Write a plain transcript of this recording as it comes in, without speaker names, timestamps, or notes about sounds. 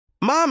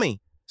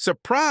Mommy!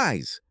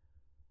 Surprise!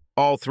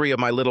 All three of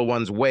my little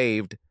ones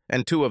waved,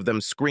 and two of them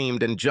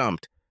screamed and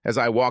jumped as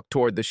I walked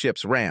toward the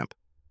ship's ramp.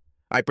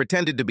 I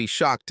pretended to be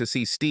shocked to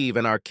see Steve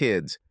and our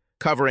kids,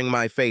 covering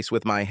my face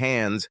with my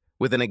hands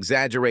with an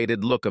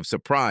exaggerated look of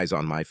surprise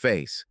on my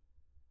face.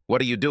 "What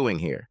are you doing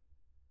here?"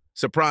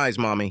 "Surprise,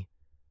 Mommy,"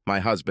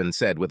 my husband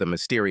said with a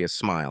mysterious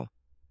smile.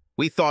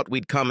 "We thought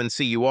we'd come and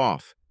see you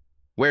off.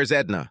 Where's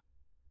Edna?"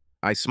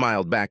 I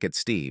smiled back at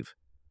Steve.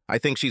 "I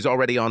think she's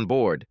already on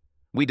board.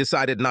 We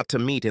decided not to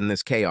meet in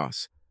this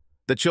chaos."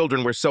 The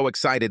children were so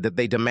excited that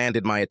they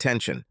demanded my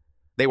attention.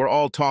 They were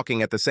all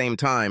talking at the same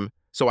time,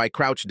 so I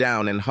crouched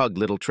down and hugged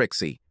little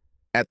Trixie.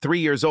 At 3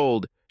 years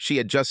old, she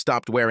had just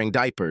stopped wearing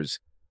diapers,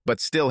 but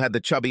still had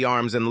the chubby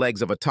arms and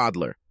legs of a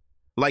toddler.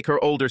 Like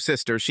her older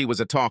sister, she was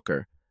a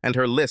talker, and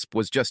her lisp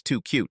was just too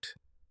cute.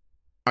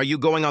 "Are you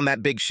going on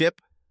that big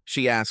ship?"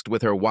 she asked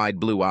with her wide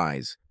blue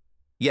eyes.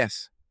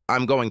 "Yes,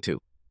 I'm going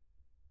to."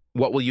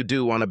 "What will you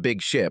do on a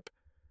big ship?"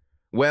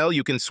 "Well,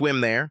 you can swim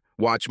there,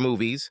 watch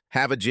movies,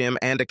 have a gym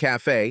and a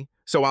cafe,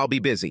 so I'll be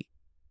busy."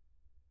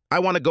 "I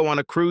want to go on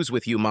a cruise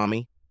with you,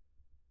 Mommy."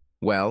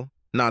 "Well,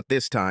 not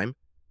this time,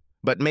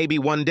 but maybe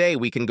one day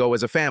we can go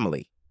as a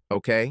family,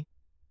 okay?"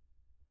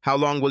 "How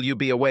long will you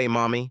be away,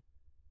 Mommy?"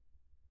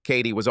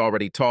 Katie was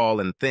already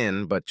tall and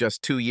thin, but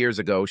just 2 years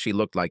ago she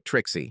looked like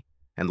Trixie,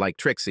 and like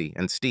Trixie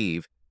and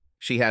Steve,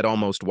 she had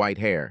almost white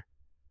hair.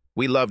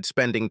 We loved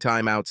spending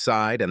time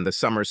outside, and the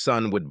summer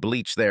sun would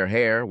bleach their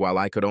hair while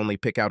I could only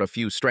pick out a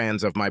few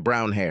strands of my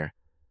brown hair.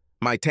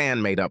 My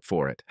tan made up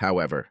for it,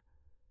 however.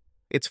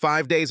 "It's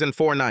 5 days and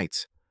 4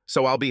 nights,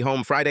 so I'll be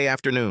home Friday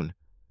afternoon."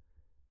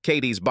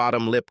 Katie's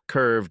bottom lip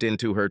curved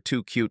into her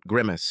too cute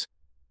grimace.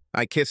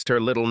 I kissed her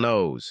little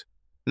nose.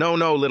 "No,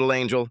 no, little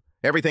angel.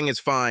 Everything is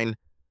fine.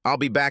 I'll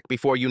be back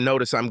before you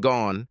notice I'm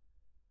gone."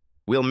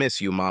 "We'll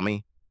miss you,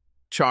 Mommy."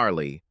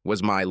 Charlie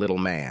was my little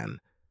man.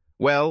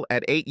 Well,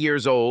 at 8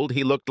 years old,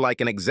 he looked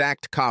like an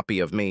exact copy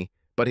of me,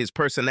 but his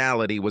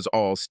personality was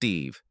all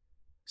Steve.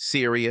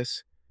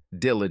 Serious,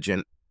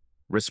 diligent,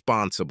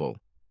 responsible.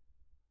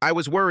 I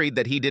was worried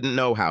that he didn't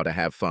know how to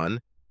have fun,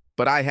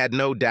 but I had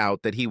no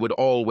doubt that he would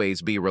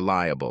always be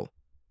reliable.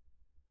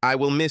 "I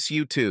will miss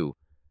you too,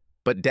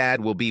 but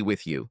Dad will be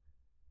with you.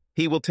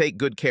 He will take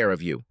good care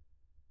of you."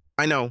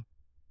 "I know,"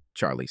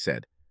 Charlie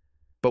said,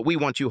 "but we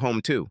want you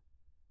home too."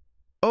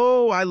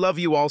 "Oh, I love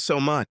you all so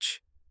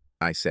much,"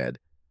 I said,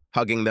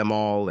 hugging them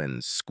all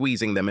and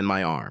squeezing them in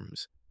my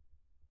arms.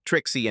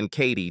 Trixie and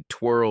Katie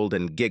twirled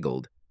and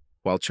giggled,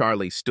 while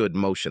Charlie stood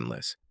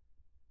motionless.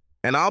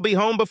 "And I'll be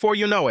home before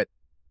you know it."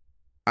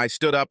 I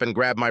stood up and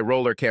grabbed my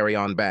roller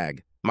carry-on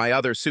bag. My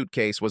other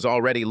suitcase was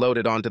already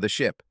loaded onto the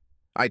ship.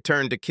 I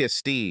turned to kiss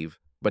Steve,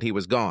 but he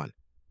was gone.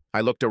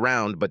 I looked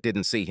around but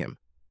didn't see him.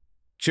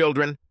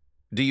 "Children,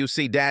 do you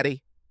see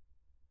Daddy?"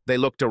 They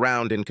looked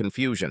around in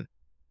confusion,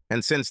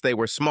 and since they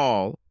were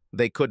small,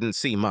 they couldn't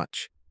see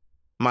much.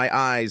 My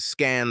eyes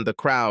scanned the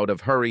crowd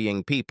of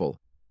hurrying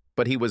people,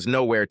 but he was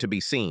nowhere to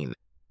be seen.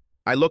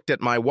 I looked at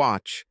my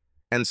watch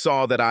and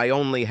saw that I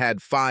only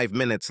had 5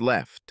 minutes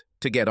left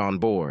to get on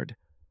board.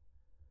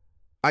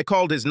 I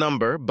called his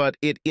number, but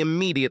it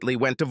immediately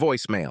went to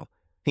voicemail.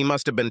 He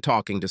must have been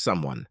talking to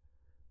someone.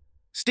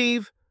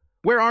 "Steve,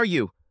 where are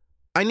you?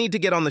 I need to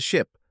get on the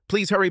ship.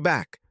 Please hurry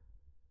back."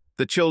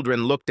 The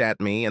children looked at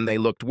me and they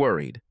looked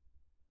worried.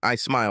 I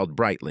smiled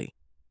brightly.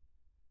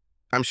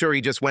 "I'm sure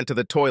he just went to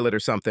the toilet or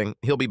something.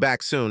 He'll be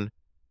back soon."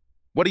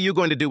 "What are you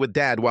going to do with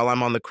Dad while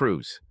I'm on the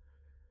cruise?"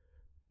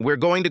 "We're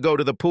going to go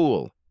to the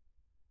pool."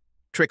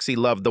 Trixie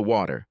loved the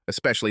water,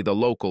 especially the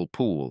local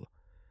pool.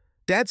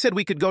 "Dad said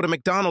we could go to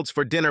McDonald's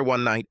for dinner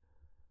one night."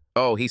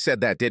 "Oh, he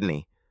said that, didn't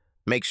he?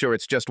 Make sure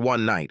it's just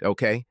one night,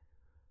 okay?"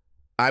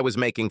 I was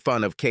making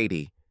fun of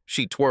Katie.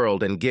 She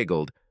twirled and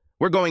giggled.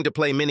 "We're going to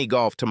play mini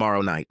golf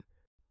tomorrow night.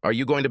 Are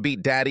you going to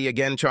beat Daddy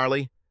again,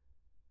 Charlie?"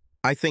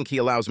 "I think he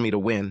allows me to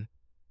win."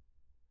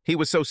 He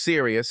was so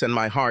serious, and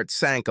my heart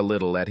sank a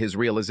little at his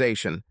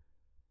realization.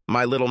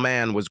 My little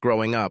man was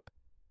growing up.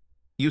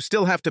 "You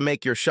still have to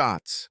make your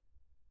shots."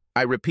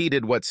 I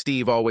repeated what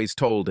Steve always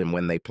told him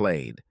when they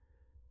played.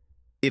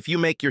 "If you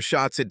make your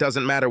shots, it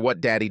doesn't matter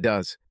what Daddy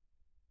does."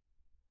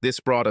 This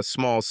brought a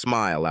small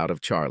smile out of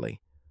Charlie.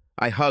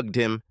 I hugged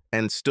him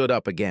and stood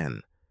up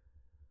again.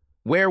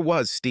 Where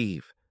was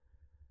Steve?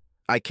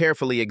 I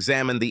carefully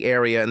examined the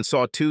area and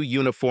saw 2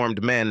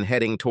 uniformed men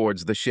heading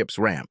towards the ship's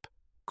ramp.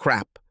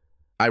 Crap.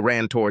 I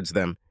ran towards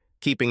them,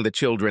 keeping the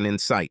children in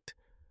sight.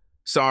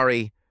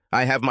 "Sorry,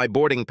 I have my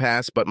boarding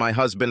pass, but my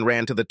husband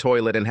ran to the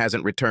toilet and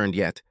hasn't returned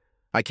yet.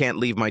 I can't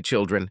leave my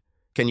children.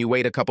 Can you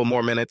wait a couple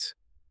more minutes?"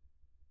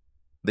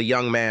 The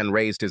young man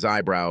raised his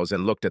eyebrows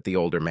and looked at the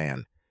older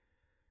man.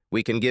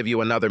 "We can give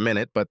you another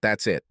minute, but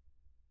that's it."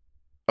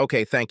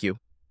 "Okay, thank you."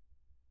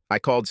 I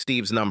called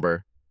Steve's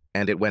number,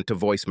 and it went to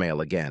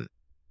voicemail again.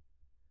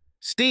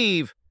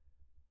 "Steve,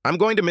 I'm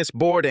going to miss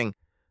boarding.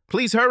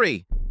 Please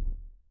hurry."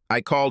 I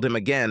called him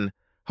again,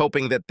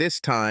 hoping that this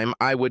time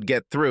I would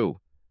get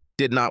through.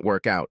 Did not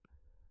work out.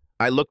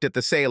 I looked at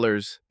the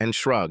sailors and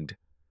shrugged.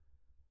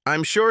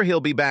 "I'm sure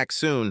he'll be back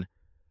soon.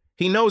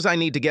 He knows I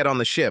need to get on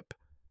the ship.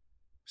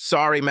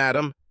 Sorry,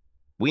 madam.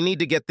 We need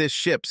to get this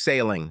ship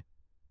sailing.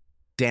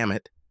 Damn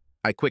it.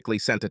 I quickly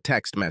sent a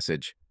text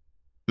message.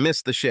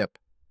 Missed the ship.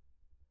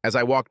 As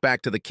I walked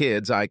back to the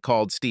kids, I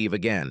called Steve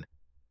again.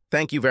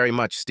 Thank you very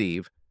much,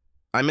 Steve.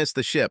 I missed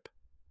the ship.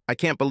 I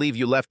can't believe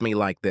you left me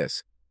like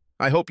this.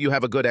 I hope you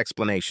have a good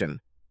explanation.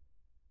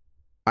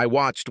 I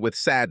watched with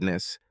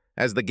sadness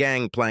as the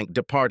gangplank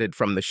departed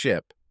from the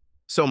ship.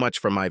 So much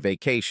for my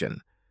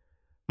vacation.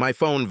 My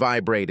phone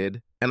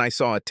vibrated, and I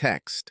saw a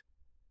text.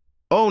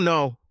 Oh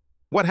no,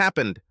 what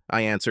happened?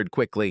 I answered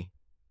quickly.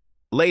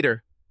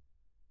 Later.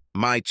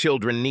 My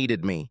children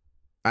needed me.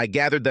 I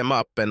gathered them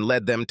up and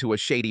led them to a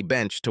shady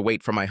bench to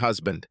wait for my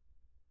husband.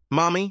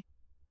 Mommy,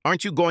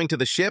 aren't you going to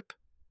the ship?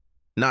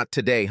 Not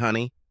today,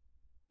 honey.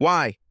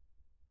 Why?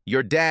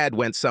 Your dad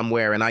went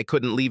somewhere and I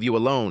couldn't leave you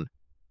alone.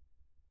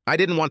 I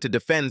didn't want to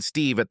defend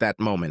Steve at that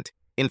moment.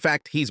 In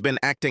fact, he's been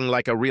acting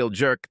like a real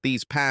jerk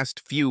these past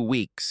few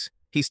weeks.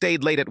 He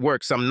stayed late at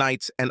work some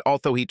nights, and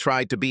although he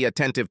tried to be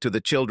attentive to the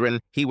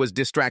children, he was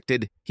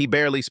distracted. He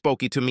barely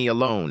spoke to me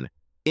alone.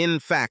 In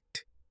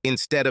fact,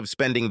 instead of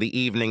spending the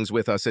evenings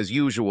with us as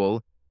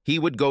usual, he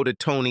would go to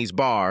Tony's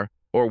bar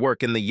or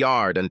work in the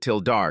yard until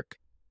dark.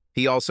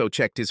 He also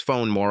checked his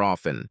phone more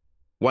often.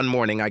 One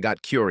morning I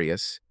got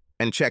curious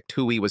and checked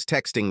who he was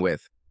texting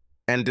with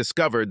and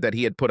discovered that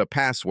he had put a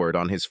password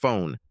on his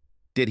phone.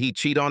 Did he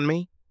cheat on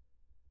me?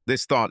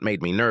 This thought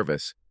made me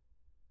nervous.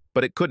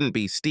 But it couldn't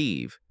be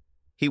Steve.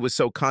 He was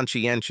so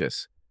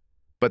conscientious.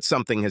 But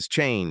something has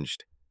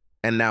changed.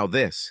 And now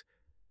this.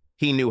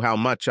 He knew how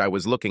much I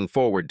was looking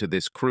forward to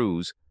this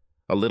cruise,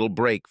 a little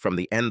break from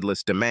the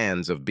endless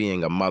demands of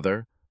being a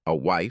mother, a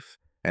wife,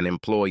 an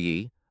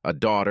employee, a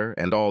daughter,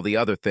 and all the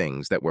other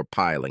things that were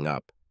piling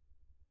up.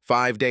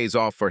 5 days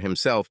off for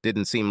himself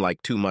didn't seem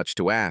like too much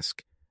to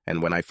ask,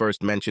 and when I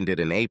first mentioned it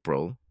in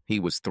April, he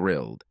was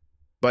thrilled.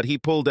 But he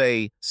pulled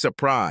a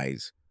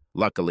surprise.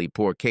 Luckily,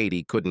 poor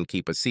Katie couldn't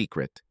keep a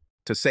secret.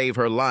 To save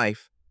her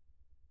life,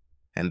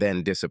 and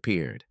then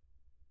disappeared.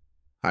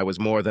 I was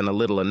more than a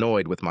little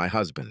annoyed with my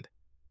husband.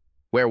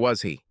 Where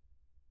was he?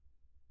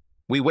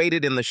 We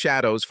waited in the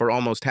shadows for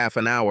almost half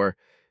an hour,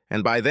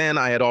 and by then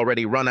I had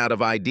already run out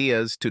of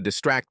ideas to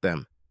distract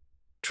them.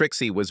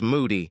 Trixie was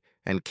moody,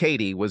 and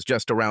Katie was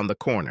just around the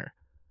corner.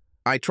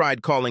 I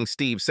tried calling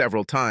Steve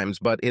several times,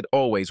 but it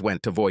always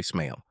went to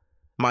voicemail.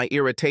 My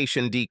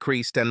irritation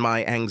decreased and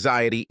my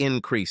anxiety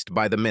increased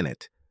by the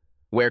minute.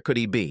 Where could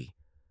he be?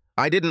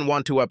 I didn't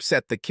want to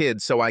upset the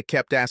kids, so I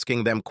kept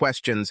asking them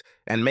questions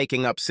and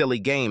making up silly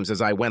games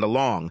as I went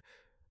along.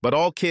 But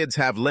all kids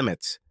have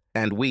limits,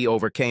 and we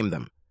overcame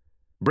them.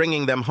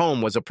 Bringing them home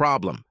was a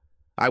problem.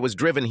 I was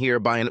driven here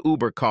by an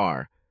Uber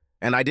car,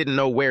 and I didn't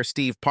know where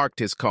Steve parked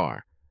his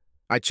car.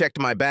 I checked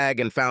my bag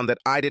and found that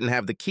I didn't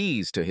have the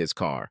keys to his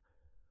car.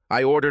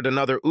 I ordered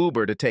another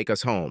Uber to take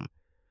us home.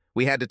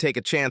 We had to take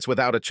a chance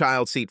without a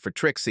child seat for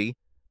Trixie,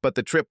 but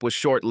the trip was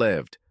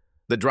short-lived.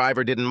 The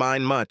driver didn't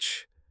mind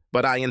much,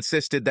 but I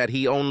insisted that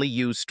he only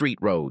use street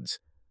roads.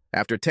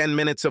 After 10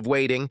 minutes of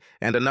waiting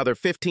and another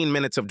 15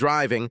 minutes of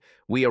driving,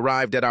 we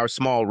arrived at our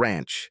small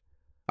ranch.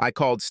 I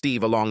called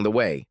Steve along the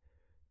way.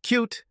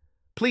 Cute,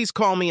 please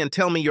call me and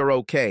tell me you're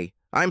okay.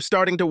 I'm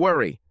starting to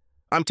worry.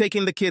 I'm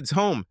taking the kids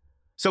home,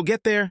 so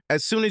get there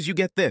as soon as you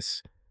get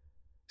this.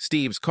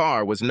 Steve's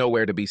car was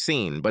nowhere to be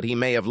seen, but he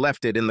may have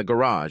left it in the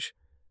garage.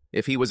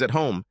 If he was at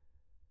home,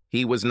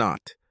 he was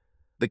not.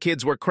 The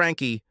kids were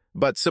cranky,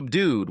 but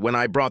subdued when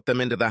I brought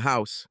them into the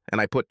house and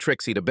I put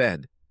Trixie to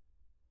bed.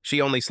 She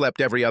only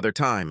slept every other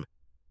time,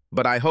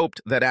 but I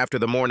hoped that after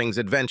the morning's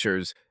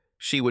adventures,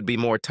 she would be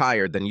more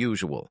tired than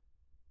usual.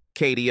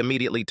 Katie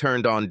immediately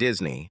turned on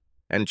Disney,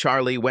 and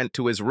Charlie went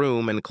to his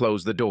room and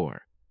closed the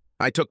door.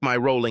 I took my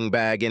rolling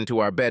bag into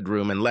our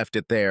bedroom and left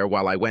it there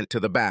while I went to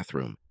the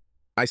bathroom.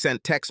 I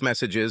sent text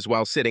messages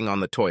while sitting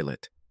on the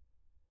toilet.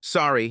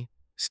 Sorry,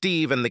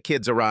 Steve and the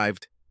kids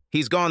arrived.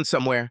 He's gone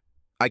somewhere.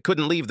 I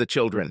couldn't leave the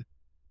children.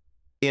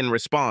 In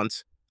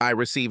response, I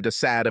received a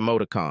sad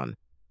emoticon.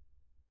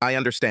 I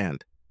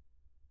understand.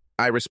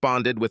 I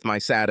responded with my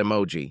sad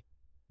emoji,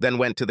 then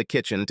went to the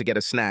kitchen to get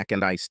a snack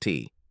and iced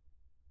tea.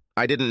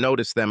 I didn't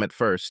notice them at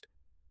first,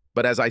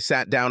 but as I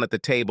sat down at the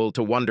table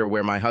to wonder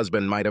where my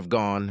husband might have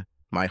gone,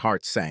 my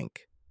heart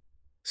sank.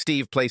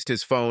 Steve placed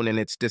his phone in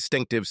its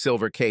distinctive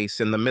silver case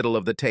in the middle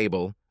of the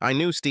table. I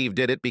knew Steve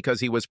did it because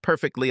he was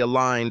perfectly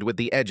aligned with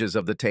the edges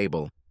of the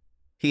table.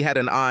 He had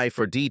an eye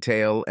for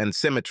detail and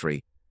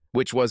symmetry,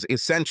 which was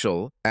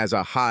essential as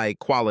a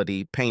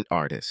high-quality paint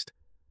artist.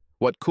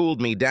 What cooled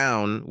me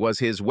down was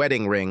his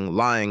wedding ring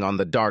lying on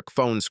the dark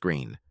phone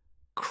screen.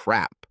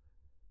 Crap.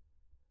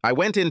 I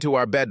went into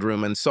our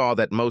bedroom and saw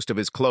that most of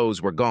his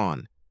clothes were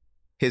gone.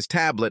 His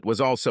tablet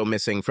was also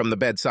missing from the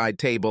bedside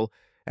table,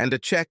 and a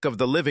check of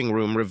the living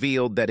room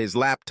revealed that his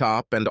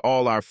laptop and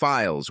all our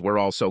files were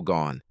also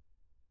gone.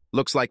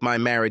 Looks like my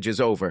marriage is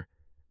over.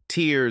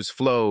 Tears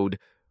flowed,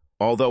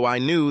 although I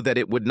knew that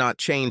it would not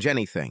change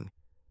anything.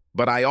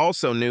 But I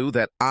also knew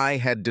that I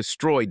had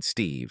destroyed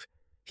Steve.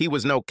 He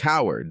was no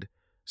coward,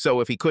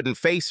 so if he couldn't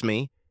face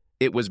me,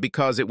 it was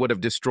because it would have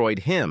destroyed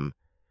him,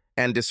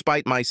 and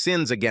despite my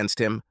sins against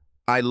him,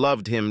 I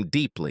loved him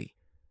deeply.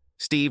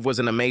 Steve was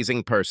an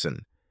amazing person.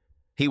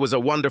 He was a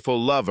wonderful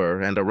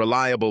lover and a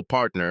reliable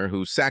partner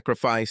who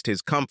sacrificed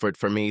his comfort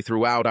for me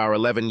throughout our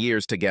 11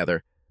 years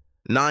together,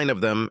 9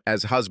 of them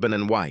as husband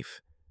and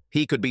wife.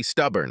 He could be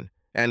stubborn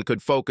and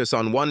could focus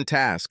on one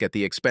task at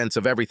the expense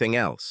of everything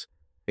else,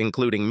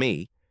 including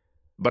me,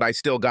 but I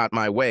still got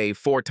my way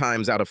 4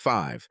 times out of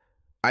 5.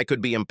 I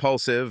could be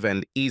impulsive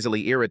and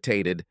easily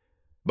irritated,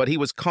 but he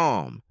was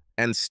calm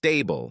and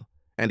stable,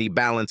 and he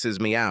balances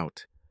me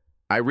out.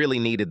 I really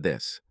needed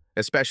this,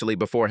 especially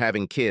before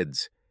having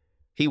kids.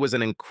 He was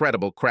an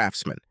incredible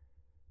craftsman.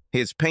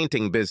 His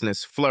painting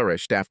business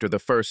flourished after the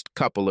first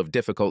couple of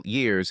difficult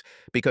years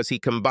because he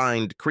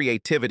combined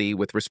creativity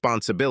with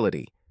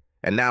responsibility,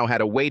 and now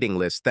had a waiting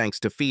list thanks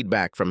to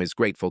feedback from his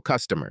grateful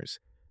customers.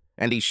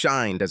 And he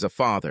shined as a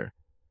father.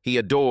 He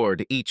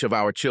adored each of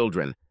our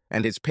children,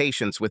 and his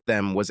patience with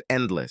them was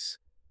endless.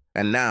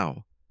 And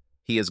now,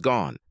 he is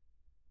gone.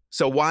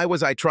 So why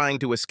was I trying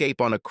to escape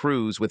on a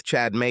cruise with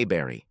Chad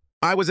Mayberry?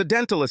 I was a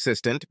dental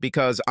assistant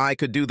because I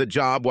could do the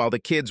job while the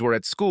kids were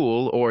at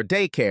school or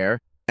daycare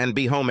and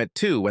be home at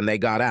 2 when they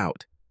got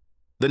out.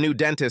 The new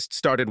dentist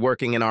started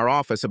working in our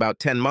office about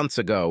 10 months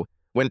ago,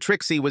 when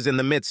Trixie was in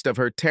the midst of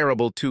her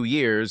terrible 2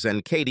 years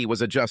and Katie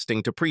was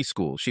adjusting to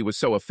preschool. She was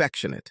so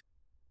affectionate.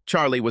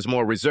 Charlie was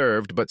more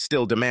reserved but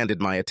still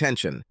demanded my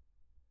attention.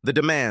 The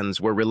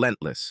demands were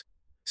relentless.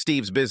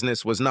 Steve's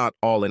business was not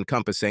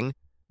all-encompassing,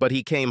 but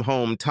he came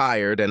home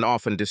tired and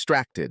often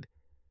distracted.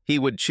 He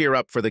would cheer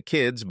up for the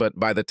kids, but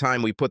by the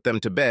time we put them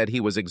to bed,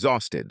 he was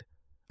exhausted.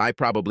 I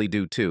probably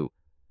do too.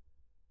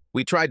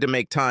 We tried to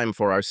make time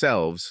for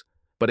ourselves,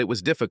 but it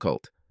was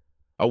difficult.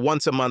 A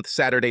once-a-month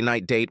Saturday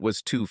night date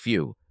was too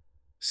few.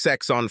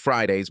 Sex on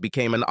Fridays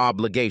became an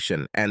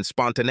obligation, and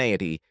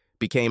spontaneity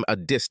became a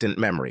distant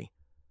memory.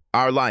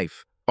 Our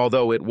life,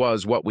 although it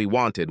was what we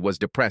wanted, was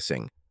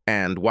depressing,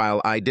 and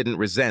while I didn't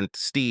resent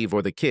Steve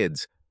or the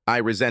kids, I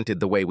resented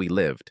the way we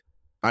lived.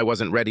 I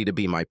wasn't ready to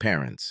be my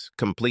parents,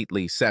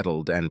 completely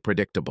settled and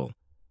predictable.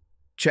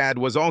 Chad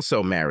was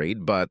also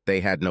married, but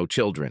they had no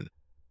children.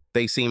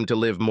 They seemed to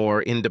live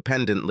more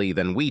independently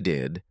than we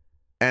did,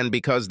 and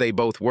because they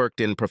both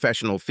worked in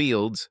professional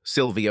fields,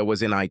 Sylvia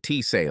was in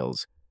IT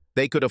sales,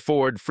 they could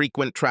afford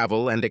frequent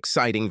travel and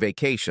exciting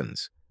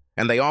vacations,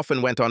 and they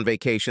often went on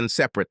vacation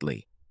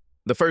separately.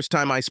 The first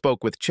time I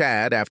spoke with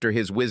Chad after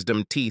his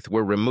wisdom teeth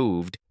were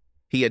removed,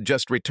 he had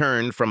just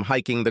returned from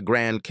hiking the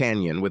Grand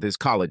Canyon with his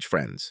college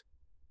friends.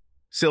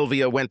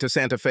 Sylvia went to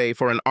Santa Fe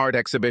for an art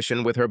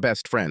exhibition with her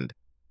best friend.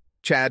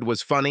 Chad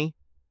was funny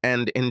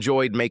and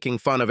enjoyed making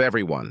fun of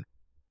everyone,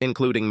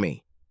 including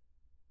me.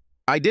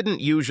 I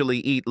didn't usually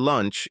eat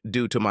lunch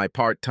due to my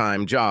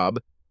part-time job,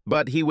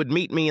 but he would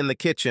meet me in the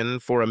kitchen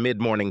for a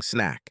mid-morning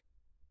snack.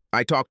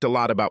 I talked a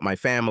lot about my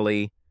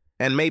family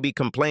and maybe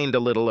complained a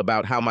little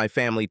about how my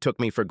family took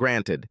me for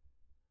granted.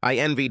 I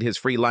envied his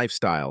free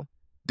lifestyle,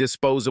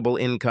 disposable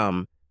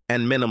income,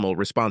 and minimal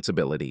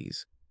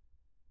responsibilities.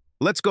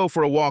 "Let's go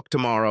for a walk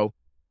tomorrow,"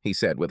 he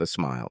said with a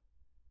smile.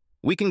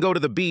 "We can go to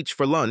the beach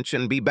for lunch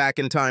and be back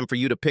in time for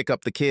you to pick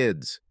up the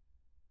kids."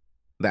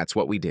 That's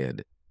what we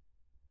did.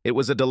 It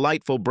was a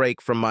delightful break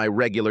from my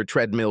regular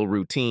treadmill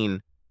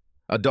routine,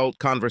 adult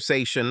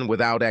conversation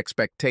without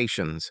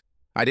expectations.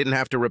 I didn't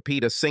have to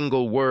repeat a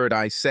single word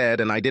I said,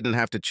 and I didn't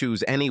have to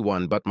choose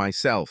anyone but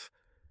myself.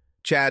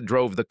 Chad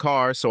drove the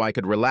car so I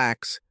could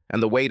relax,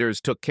 and the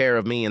waiters took care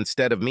of me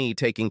instead of me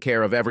taking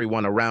care of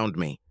everyone around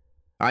me.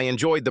 I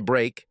enjoyed the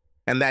break,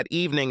 and that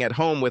evening at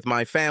home with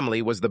my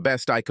family was the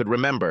best I could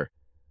remember.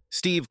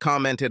 Steve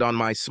commented on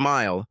my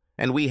smile,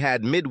 and we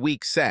had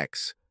midweek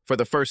sex for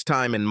the first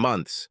time in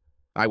months.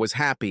 I was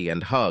happy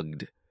and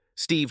hugged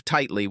Steve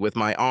tightly with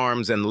my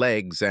arms and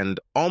legs and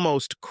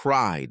almost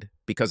cried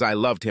because I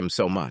loved him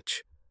so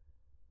much.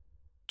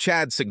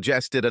 Chad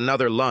suggested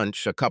another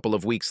lunch a couple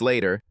of weeks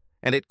later,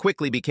 and it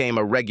quickly became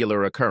a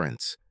regular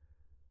occurrence.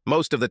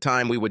 Most of the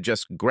time we would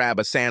just grab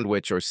a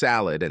sandwich or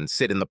salad and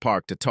sit in the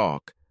park to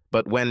talk,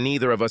 but when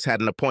neither of us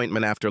had an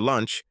appointment after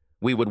lunch,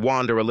 we would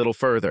wander a little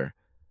further.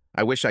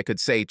 I wish I could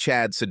say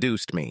Chad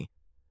seduced me,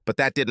 but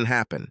that didn't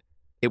happen.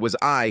 It was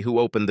I who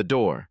opened the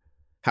door.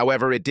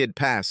 However, it did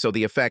pass, so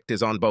the effect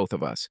is on both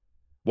of us.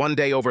 One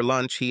day over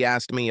lunch, he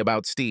asked me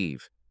about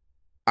Steve.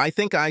 "I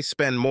think I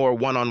spend more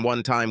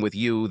one-on-one time with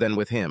you than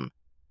with him.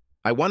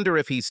 I wonder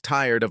if he's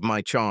tired of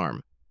my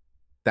charm.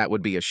 That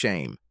would be a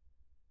shame."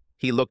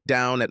 He looked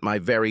down at my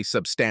very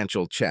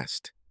substantial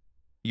chest.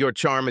 "Your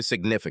charm is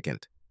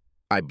significant."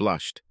 I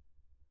blushed.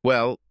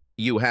 "Well,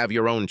 you have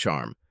your own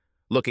charm,"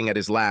 looking at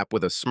his lap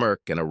with a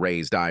smirk and a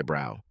raised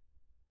eyebrow.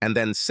 And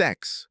then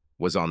sex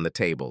was on the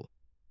table.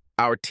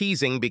 Our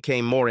teasing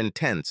became more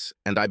intense,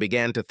 and I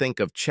began to think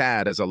of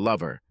Chad as a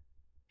lover.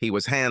 He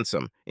was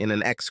handsome in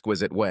an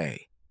exquisite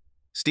way.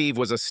 Steve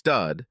was a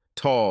stud,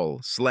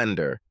 tall,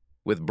 slender,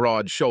 with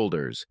broad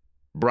shoulders,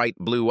 bright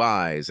blue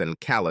eyes,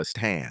 and calloused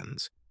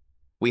hands.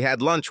 We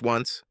had lunch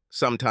once,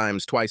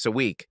 sometimes twice a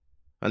week,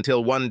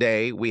 until one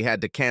day we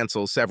had to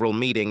cancel several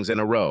meetings in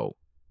a row.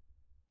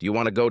 Do you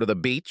want to go to the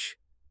beach?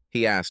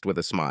 He asked with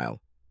a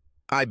smile.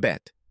 I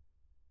bet.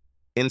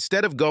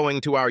 Instead of going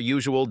to our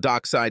usual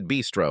dockside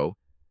bistro,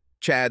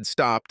 Chad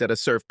stopped at a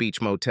surf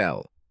beach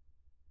motel.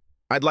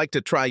 I'd like to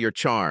try your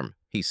charm,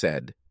 he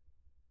said.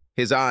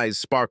 His eyes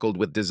sparkled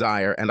with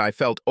desire, and I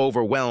felt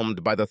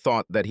overwhelmed by the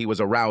thought that he was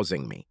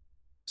arousing me.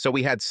 So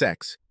we had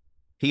sex.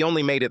 He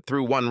only made it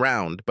through one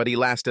round, but he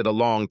lasted a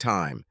long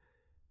time.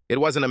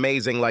 It wasn't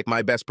amazing like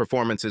my best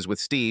performances with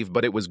Steve,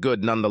 but it was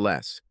good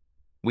nonetheless.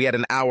 We had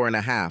an hour and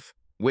a half,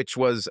 which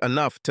was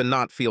enough to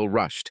not feel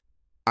rushed.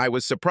 I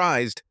was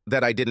surprised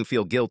that I didn't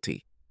feel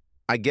guilty.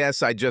 I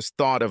guess I just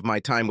thought of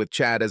my time with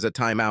Chad as a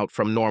time out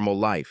from normal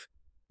life.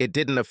 It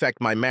didn't affect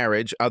my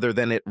marriage other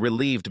than it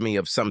relieved me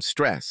of some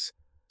stress,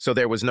 so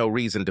there was no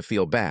reason to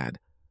feel bad.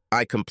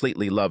 I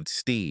completely loved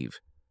Steve.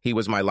 He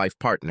was my life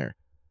partner.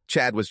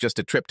 Chad was just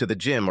a trip to the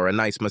gym or a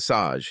nice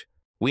massage.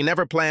 We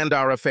never planned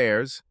our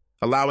affairs,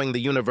 allowing the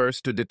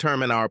universe to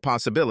determine our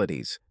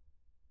possibilities.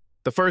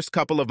 The first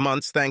couple of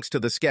months thanks to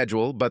the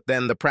schedule, but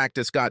then the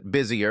practice got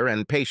busier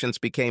and patients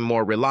became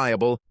more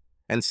reliable,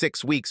 and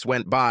 6 weeks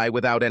went by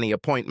without any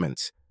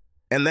appointments.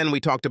 And then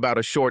we talked about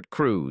a short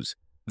cruise.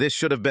 This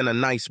should have been a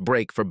nice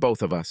break for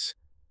both of us.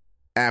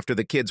 After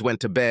the kids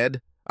went to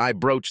bed, I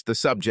broached the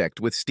subject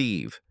with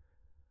Steve.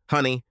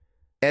 Honey,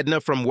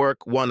 Edna from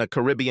work won a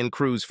Caribbean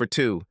cruise for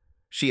 2.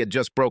 She had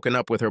just broken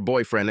up with her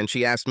boyfriend and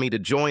she asked me to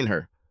join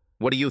her.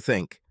 What do you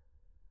think?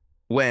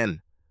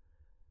 When?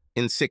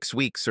 In 6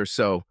 weeks or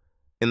so,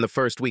 in the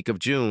first week of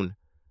June.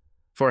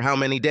 For how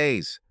many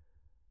days?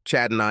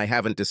 Chad and I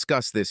haven't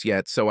discussed this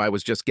yet, so I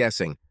was just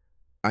guessing.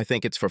 I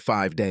think it's for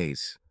 5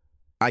 days.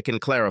 I can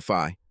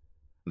clarify.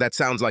 That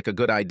sounds like a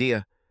good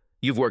idea.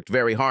 You've worked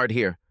very hard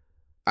here.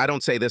 I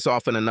don't say this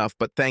often enough,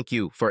 but thank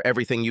you for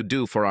everything you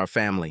do for our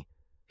family.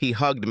 He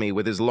hugged me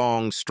with his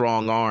long,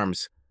 strong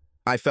arms.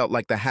 I felt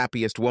like the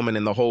happiest woman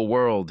in the whole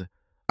world.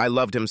 I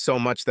loved him so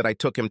much that I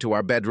took him to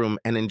our bedroom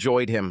and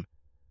enjoyed him.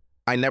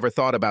 I never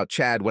thought about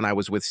Chad when I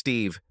was with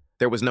Steve.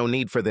 There was no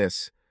need for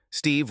this.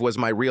 Steve was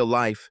my real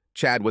life.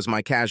 Chad was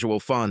my casual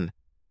fun.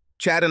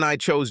 Chad and I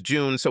chose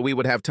June so we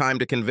would have time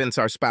to convince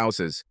our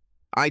spouses.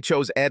 I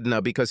chose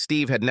Edna because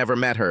Steve had never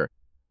met her,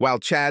 while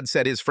Chad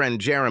said his friend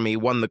Jeremy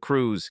won the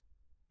cruise.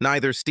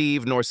 Neither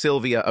Steve nor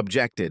Sylvia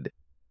objected.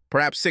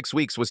 Perhaps 6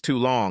 weeks was too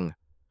long.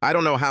 I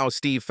don't know how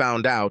Steve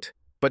found out,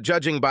 but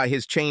judging by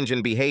his change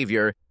in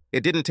behavior,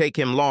 it didn't take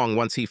him long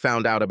once he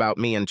found out about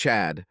me and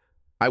Chad.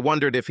 I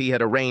wondered if he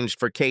had arranged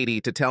for Katie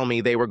to tell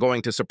me they were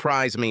going to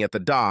surprise me at the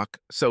dock,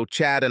 so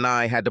Chad and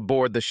I had to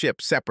board the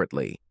ship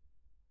separately.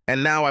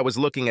 And now I was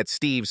looking at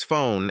Steve's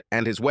phone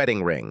and his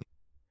wedding ring,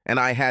 and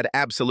I had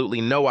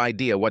absolutely no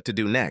idea what to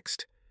do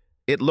next.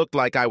 It looked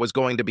like I was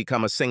going to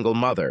become a single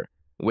mother,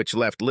 which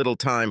left little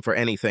time for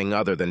anything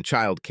other than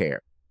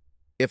childcare.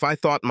 If I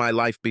thought my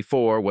life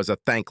before was a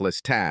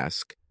thankless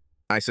task,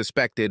 I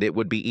suspected it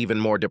would be even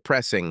more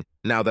depressing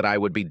now that I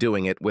would be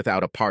doing it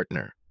without a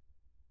partner.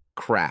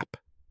 Crap.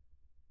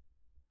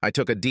 I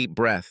took a deep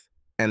breath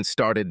and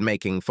started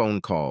making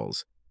phone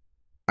calls.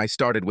 I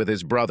started with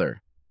his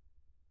brother.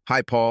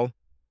 Hi, Paul.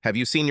 Have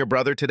you seen your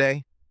brother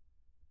today?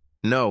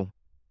 No.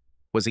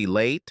 Was he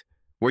late?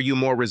 Were you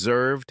more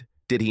reserved?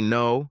 Did he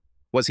know?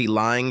 Was he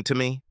lying to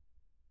me?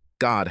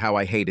 God, how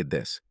I hated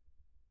this.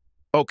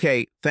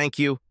 Okay, thank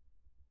you.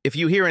 If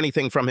you hear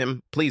anything from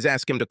him, please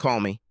ask him to call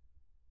me.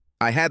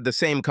 I had the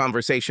same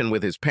conversation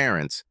with his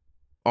parents,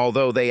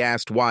 although they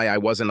asked why I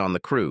wasn't on the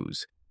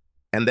cruise,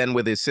 and then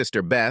with his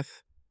sister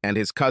Beth, and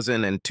his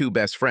cousin and 2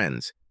 best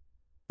friends.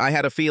 I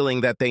had a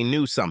feeling that they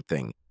knew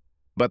something,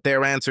 but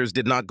their answers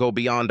did not go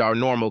beyond our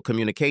normal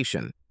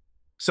communication.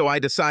 So I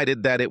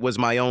decided that it was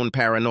my own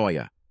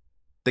paranoia.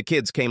 The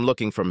kids came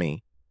looking for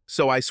me,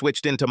 so I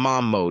switched into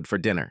mom mode for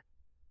dinner.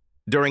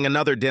 During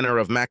another dinner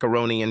of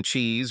macaroni and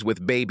cheese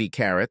with baby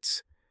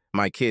carrots,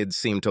 my kids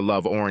seemed to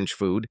love orange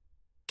food,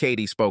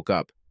 Katie spoke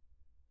up.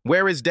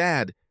 Where is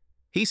Dad?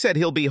 He said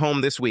he'll be home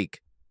this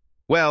week.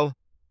 Well,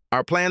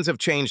 our plans have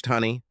changed,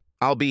 honey.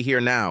 I'll be here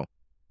now.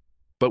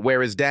 But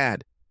where is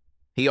Dad?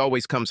 He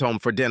always comes home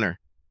for dinner.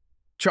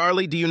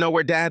 Charlie, do you know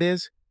where Dad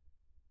is?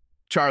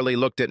 Charlie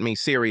looked at me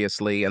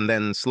seriously and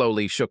then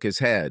slowly shook his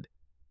head.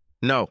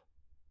 No.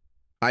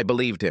 I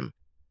believed him.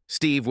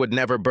 Steve would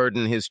never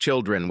burden his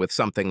children with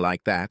something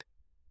like that.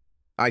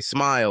 I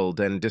smiled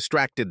and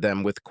distracted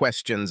them with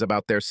questions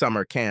about their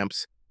summer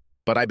camps,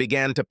 but I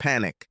began to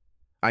panic.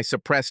 I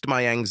suppressed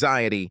my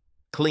anxiety,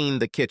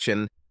 cleaned the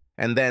kitchen,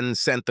 and then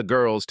sent the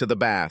girls to the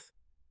bath.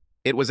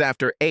 It was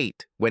after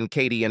 8 when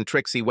Katie and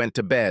Trixie went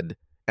to bed,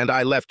 and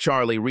I left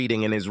Charlie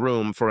reading in his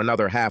room for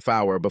another half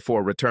hour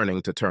before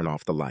returning to turn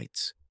off the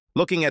lights.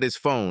 Looking at his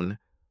phone,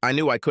 I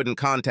knew I couldn't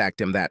contact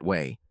him that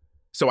way,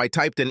 so I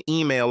typed an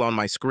email on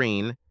my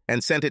screen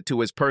and sent it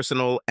to his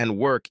personal and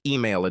work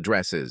email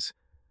addresses.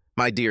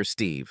 My dear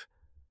Steve,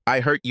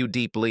 I hurt you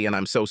deeply and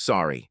I'm so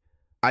sorry.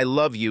 I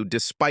love you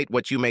despite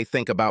what you may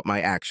think about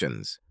my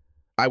actions.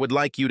 I would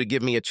like you to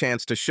give me a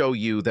chance to show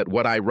you that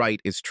what I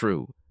write is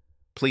true.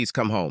 Please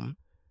come home.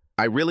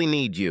 I really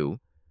need you,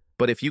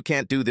 but if you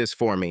can't do this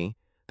for me,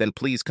 then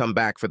please come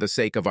back for the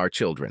sake of our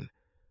children.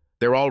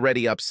 They're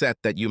already upset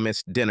that you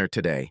missed dinner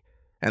today,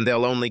 and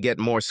they'll only get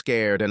more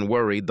scared and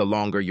worried the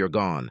longer you're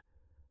gone.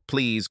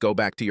 Please go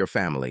back to your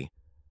family.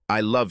 I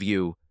love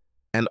you,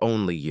 and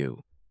only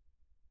you."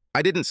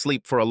 I didn't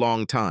sleep for a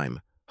long time,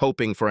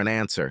 hoping for an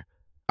answer.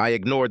 I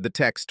ignored the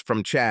text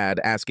from Chad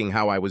asking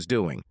how I was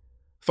doing.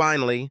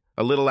 Finally,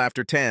 a little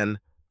after 10,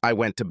 I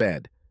went to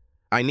bed.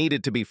 I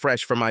needed to be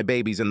fresh for my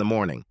babies in the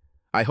morning.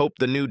 I hoped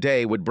the new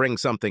day would bring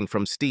something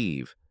from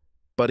Steve,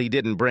 but he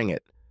didn't bring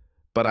it.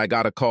 But I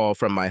got a call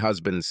from my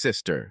husband's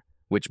sister,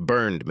 which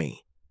burned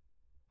me.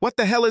 "What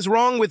the hell is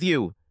wrong with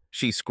you?"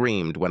 she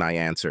screamed when I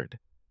answered.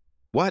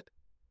 "What?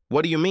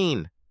 What do you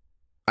mean?"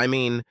 "I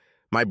mean,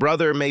 my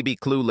brother may be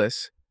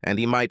clueless, and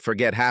he might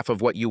forget half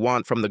of what you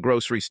want from the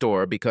grocery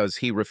store because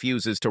he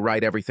refuses to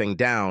write everything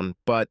down,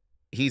 but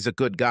he's a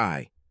good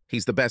guy.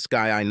 He's the best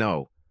guy I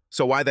know.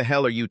 So why the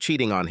hell are you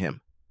cheating on him?"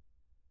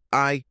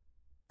 I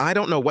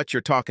don't know what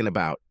you're talking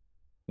about.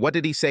 What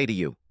did he say to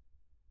you?"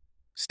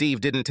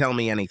 "Steve didn't tell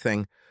me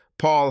anything.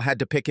 Paul had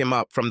to pick him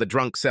up from the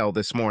drunk cell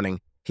this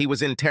morning. He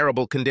was in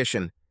terrible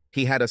condition.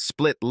 He had a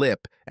split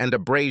lip and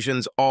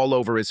abrasions all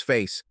over his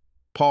face.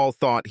 Paul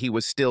thought he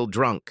was still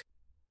drunk.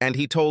 And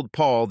he told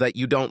Paul that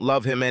you don't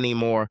love him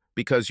anymore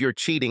because you're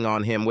cheating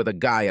on him with a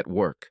guy at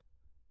work."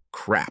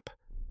 Crap.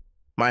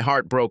 My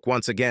heart broke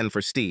once again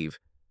for Steve.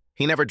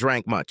 He never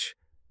drank much.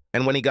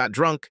 And when he got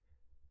drunk,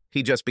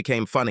 he just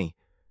became funny.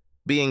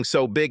 Being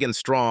so big and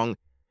strong,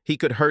 he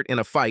could hurt in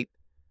a fight,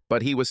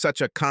 but he was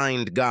such a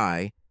kind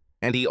guy,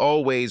 and he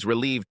always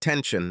relieved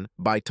tension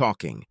by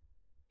talking.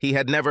 He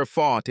had never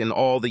fought in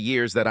all the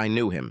years that I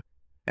knew him,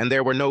 and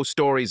there were no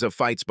stories of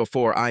fights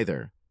before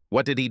either.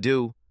 What did he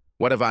do?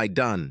 What have I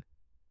done?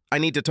 I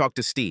need to talk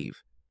to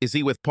Steve. Is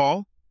he with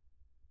Paul?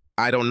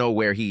 I don't know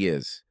where he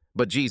is,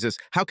 but Jesus,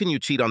 how can you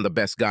cheat on the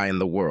best guy in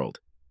the world?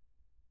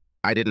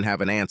 I didn't have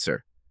an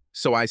answer,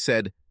 so I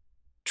said,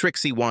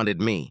 "Trixie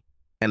wanted me,"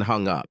 and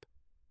hung up.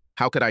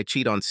 How could I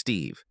cheat on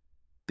Steve?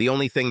 The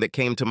only thing that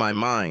came to my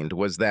mind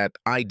was that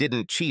I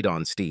didn't cheat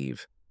on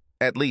Steve.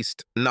 At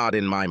least, not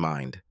in my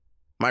mind.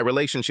 My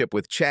relationship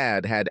with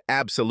Chad had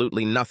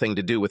absolutely nothing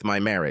to do with my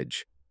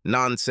marriage.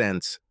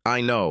 Nonsense, I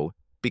know,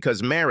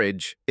 because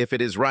marriage, if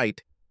it is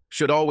right,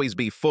 should always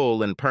be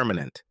full and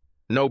permanent.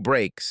 No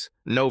breaks,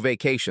 no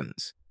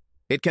vacations.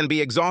 It can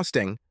be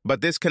exhausting,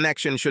 but this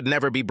connection should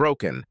never be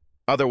broken.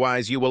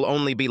 Otherwise, you will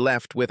only be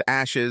left with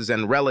ashes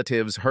and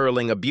relatives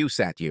hurling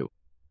abuse at you.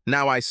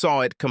 Now I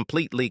saw it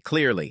completely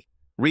clearly,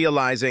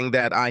 realizing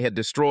that I had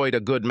destroyed a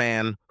good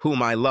man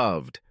whom I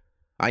loved.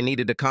 I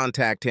needed to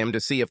contact him to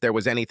see if there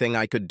was anything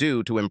I could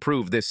do to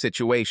improve this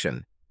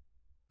situation.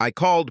 I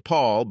called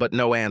Paul, but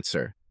no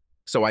answer,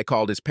 so I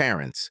called his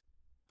parents.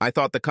 I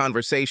thought the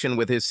conversation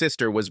with his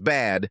sister was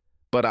bad,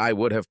 but I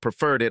would have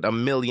preferred it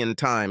 1,000,000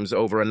 times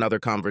over another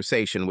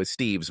conversation with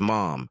Steve's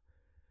mom.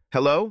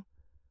 "Hello?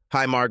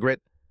 Hi,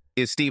 Margaret.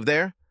 Is Steve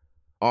there?"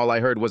 All I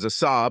heard was a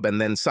sob and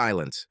then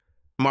silence.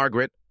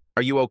 "Margaret,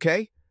 are you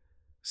okay?"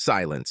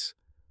 Silence.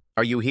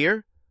 "Are you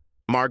here?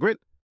 Margaret?"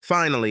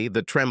 Finally,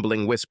 the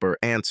trembling whisper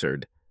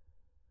answered.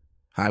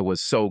 "I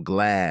was so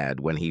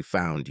glad when he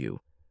found you.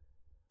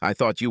 I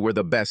thought you were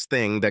the best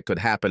thing that could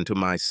happen to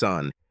my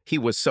son. He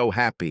was so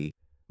happy,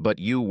 but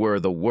you were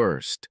the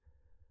worst."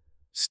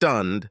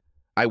 Stunned,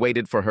 I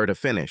waited for her to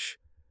finish.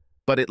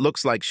 But it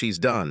looks like she's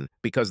done,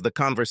 because the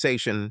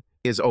conversation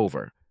is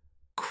over.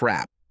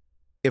 Crap.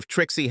 If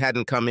Trixie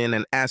hadn't come in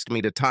and asked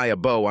me to tie a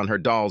bow on her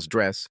doll's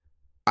dress,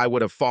 I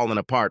would have fallen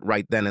apart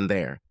right then and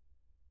there.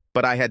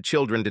 But I had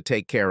children to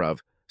take care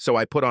of, so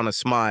I put on a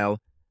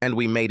smile, and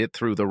we made it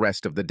through the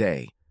rest of the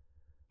day.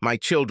 My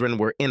children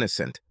were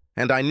innocent,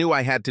 and I knew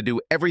I had to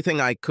do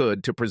everything I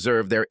could to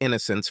preserve their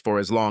innocence for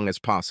as long as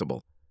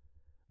possible.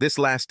 This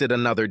lasted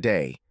another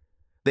day.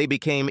 They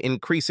became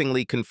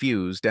increasingly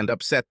confused and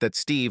upset that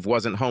Steve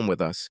wasn't home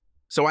with us,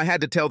 so I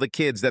had to tell the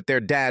kids that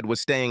their dad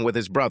was staying with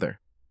his brother.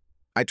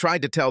 I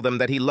tried to tell them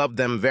that he loved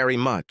them very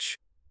much,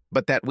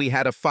 but that we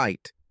had a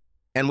fight,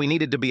 and we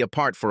needed to be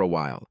apart for a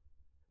while.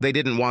 They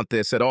didn't want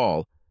this at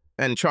all,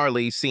 and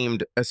Charlie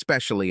seemed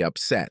especially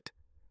upset.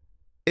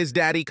 "Is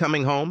Daddy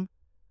coming home?"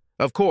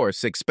 "Of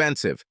course,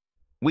 expensive.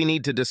 We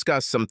need to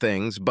discuss some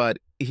things, but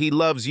he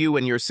loves you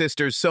and your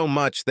sisters so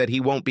much that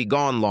he won't be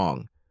gone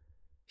long."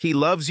 "He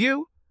loves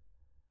you?"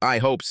 "I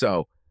hope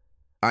so."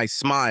 I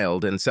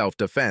smiled in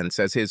self-defense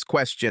as his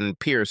question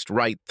pierced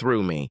right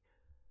through me.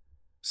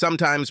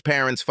 "Sometimes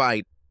parents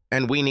fight,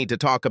 and we need to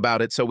talk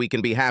about it so we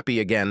can be happy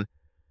again.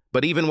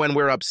 But even when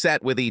we're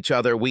upset with each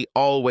other, we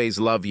always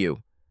love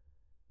you."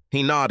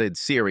 He nodded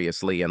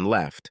seriously and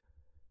left.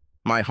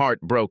 My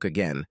heart broke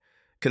again,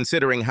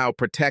 considering how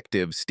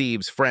protective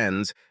Steve's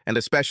friends, and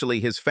especially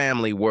his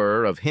family,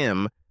 were of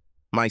him.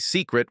 My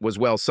secret was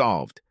well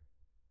solved.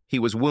 He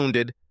was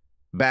wounded,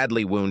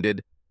 badly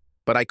wounded,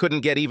 but I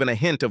couldn't get even a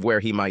hint of where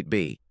he might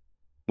be.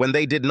 When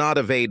they did not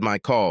evade my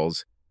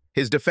calls,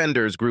 his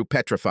defenders grew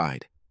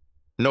petrified.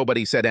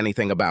 Nobody said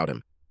anything about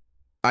him.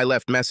 I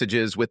left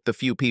messages with the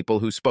few people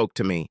who spoke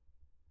to me,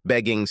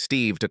 begging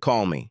Steve to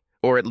call me,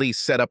 or at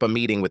least set up a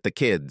meeting with the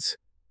kids.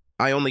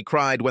 I only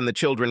cried when the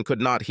children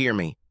could not hear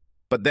me.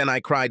 But then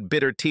I cried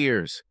bitter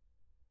tears.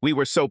 We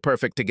were so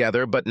perfect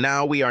together, but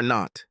now we are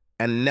not,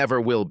 and never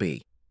will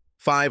be.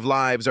 5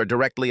 lives are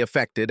directly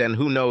affected, and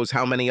who knows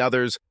how many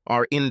others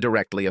are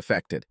indirectly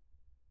affected.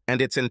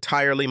 And it's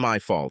entirely my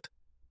fault.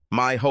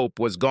 My hope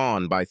was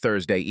gone by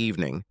Thursday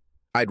evening.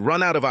 I'd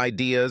run out of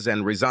ideas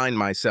and resigned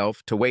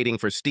myself to waiting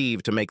for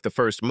Steve to make the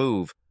first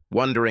move,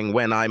 wondering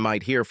when I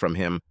might hear from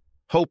him,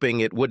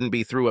 hoping it wouldn't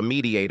be through a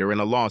mediator in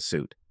a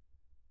lawsuit.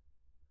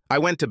 I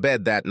went to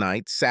bed that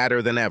night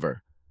sadder than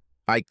ever.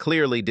 I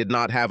clearly did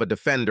not have a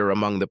defender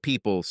among the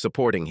people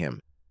supporting him.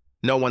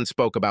 No one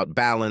spoke about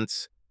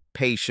balance,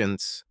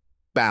 patience,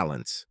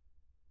 balance.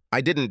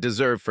 I didn't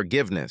deserve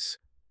forgiveness,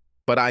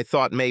 but I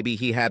thought maybe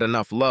he had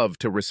enough love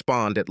to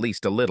respond at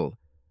least a little.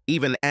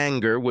 Even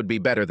anger would be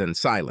better than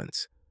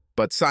silence,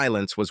 but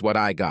silence was what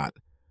I got.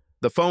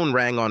 The phone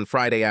rang on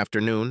Friday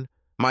afternoon.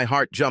 My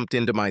heart jumped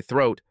into my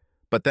throat,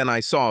 but then I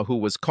saw who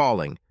was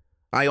calling.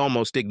 I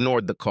almost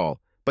ignored the call,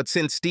 but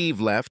since Steve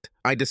left,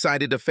 I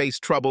decided to face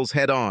troubles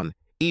head-on,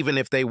 even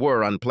if they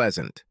were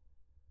unpleasant.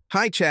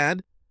 "Hi,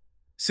 Chad."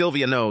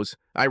 "Sylvia knows.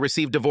 I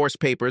received divorce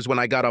papers when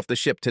I got off the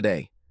ship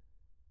today."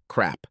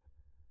 Crap.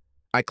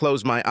 I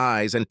closed my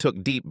eyes and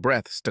took deep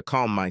breaths to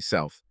calm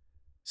myself.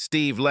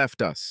 Steve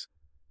left us.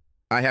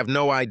 I have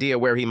no idea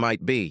where he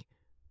might be.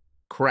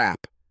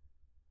 Crap.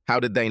 How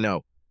did they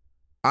know?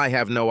 I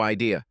have no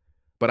idea,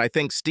 but I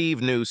think Steve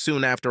knew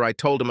soon after I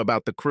told him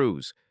about the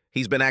cruise.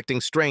 He's been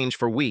acting strange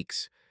for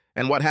weeks,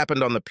 and what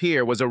happened on the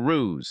pier was a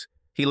ruse.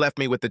 He left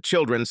me with the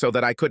children so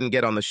that I couldn't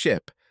get on the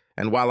ship,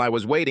 and while I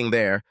was waiting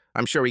there,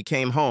 I'm sure he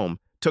came home,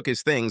 took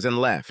his things, and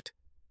left.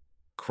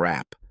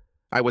 Crap.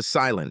 I was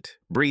silent,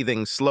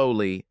 breathing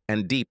slowly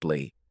and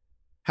deeply.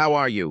 "How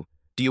are you?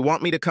 Do you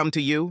want me to come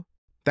to you?"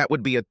 "That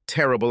would be a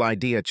terrible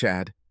idea,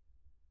 Chad."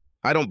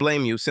 "I don't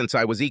blame you since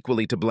I was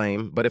equally to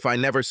blame, but if I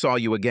never saw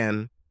you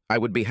again, I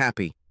would be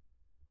happy.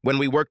 When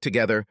we work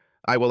together,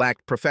 I will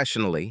act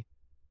professionally,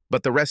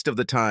 but the rest of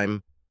the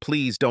time,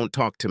 please don't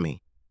talk to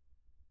me."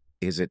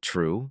 Is it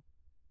true?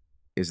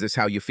 Is this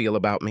how you feel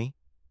about me?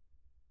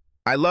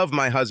 I love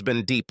my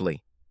husband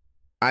deeply.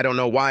 I don't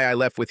know why I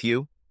left with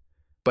you,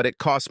 but it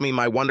cost me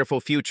my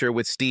wonderful future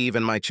with Steve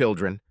and my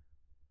children.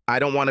 I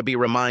don't want to be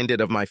reminded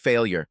of my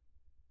failure.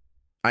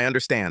 I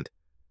understand.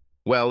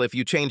 Well, if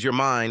you change your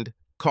mind,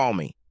 call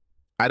me.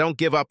 I don't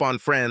give up on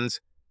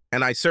friends,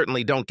 and I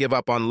certainly don't give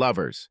up on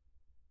lovers.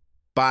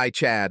 Bye,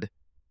 Chad.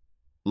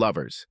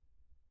 Lovers.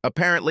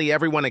 Apparently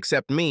everyone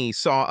except me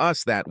saw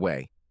us that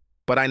way,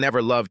 but I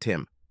never loved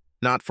him.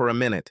 Not for a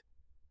minute.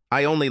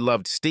 I only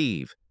loved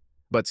Steve,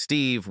 but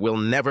Steve will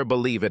never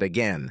believe it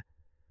again.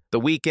 The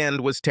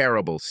weekend was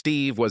terrible,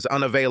 Steve was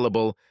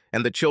unavailable,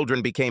 and the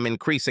children became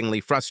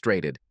increasingly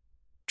frustrated.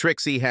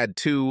 Trixie had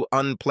 2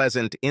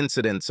 unpleasant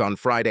incidents on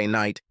Friday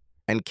night,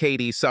 and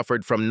Katie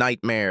suffered from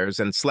nightmares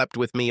and slept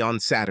with me on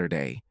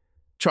Saturday.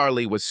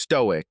 Charlie was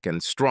stoic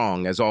and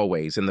strong as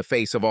always in the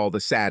face of all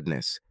the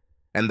sadness,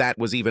 and that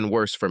was even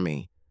worse for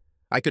me.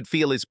 I could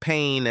feel his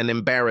pain and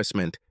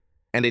embarrassment,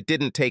 and it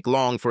didn't take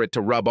long for it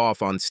to rub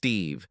off on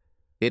Steve.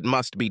 It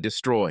must be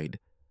destroyed.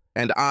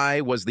 And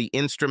I was the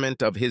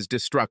instrument of his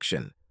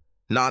destruction,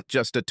 not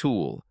just a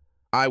tool.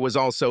 I was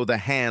also the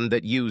hand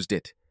that used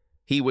it.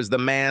 He was the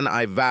man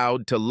I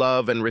vowed to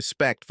love and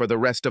respect for the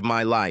rest of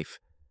my life,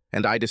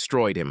 and I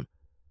destroyed him,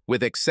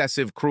 with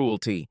excessive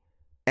cruelty,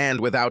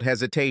 and without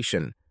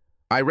hesitation.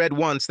 I read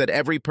once that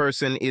every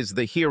person is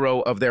the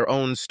hero of their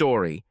own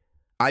story.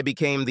 I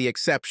became the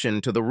exception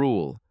to the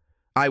rule.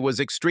 I was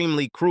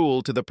extremely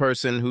cruel to the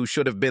person who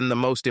should have been the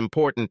most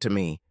important to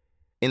me.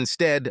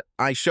 Instead,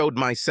 I showed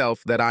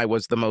myself that I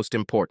was the most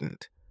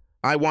important.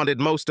 I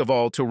wanted most of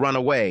all to run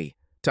away,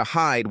 to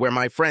hide where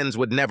my friends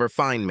would never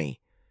find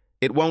me.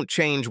 It won't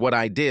change what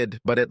I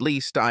did, but at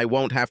least I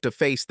won't have to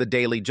face the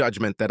daily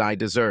judgment that I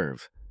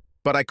deserve.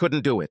 But I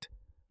couldn't do it.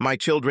 My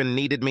children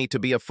needed me to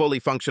be a fully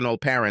functional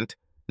parent,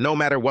 no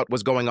matter what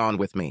was going on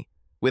with me.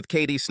 With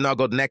Katie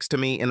snuggled next to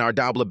me in our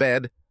double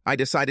bed, I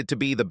decided to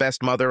be the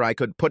best mother I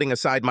could, putting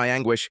aside my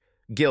anguish,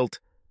 guilt,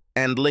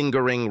 and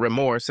lingering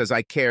remorse as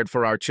I cared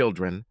for our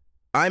children.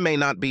 I may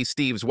not be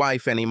Steve's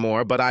wife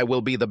anymore, but I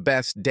will be the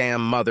best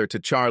damn mother to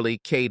Charlie,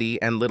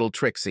 Katie, and little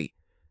Trixie.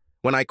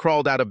 When I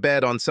crawled out of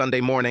bed on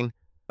Sunday morning,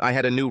 I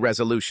had a new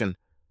resolution,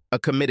 a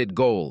committed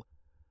goal.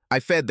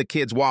 I fed the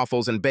kids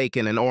waffles and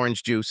bacon and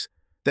orange juice,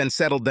 then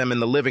settled them in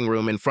the living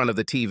room in front of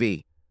the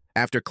TV.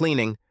 After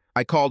cleaning,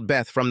 I called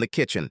Beth from the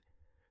kitchen.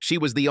 She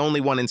was the only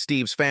one in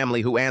Steve's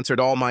family who answered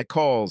all my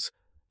calls,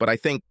 but I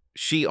think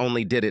she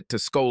only did it to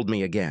scold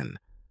me again.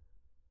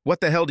 "What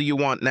the hell do you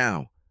want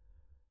now?"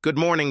 "Good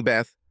morning,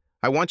 Beth.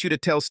 I want you to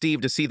tell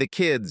Steve to see the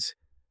kids.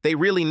 They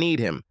really need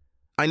him.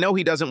 I know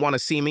he doesn't want to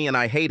see me and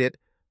I hate it,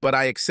 but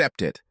I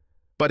accept it.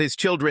 But his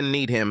children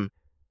need him,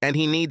 and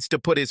he needs to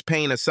put his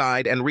pain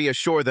aside and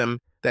reassure them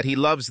that he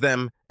loves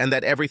them and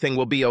that everything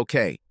will be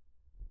okay."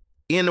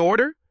 "In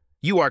order?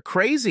 You are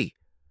crazy.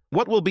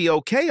 What will be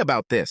okay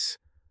about this?"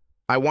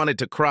 I wanted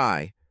to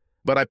cry,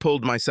 but I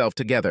pulled myself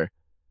together.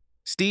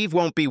 "Steve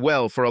won't be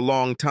well for a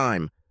long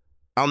time.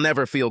 I'll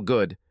never feel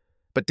good.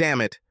 But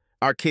damn it,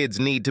 Our kids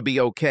need to be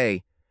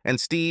okay, and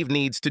Steve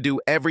needs to do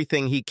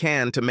everything he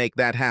can to make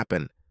that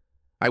happen.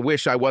 I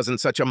wish I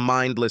wasn't such a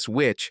mindless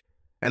witch,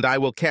 and I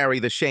will carry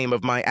the shame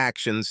of my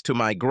actions to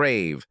my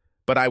grave,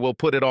 but I will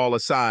put it all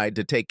aside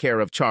to take care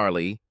of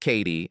Charlie,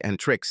 Katie, and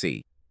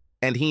Trixie.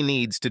 And he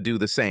needs to do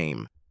the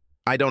same.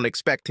 I don't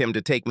expect him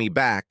to take me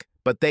back,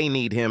 but they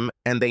need him,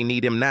 and they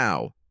need him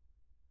now.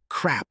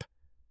 Crap.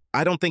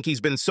 I don't think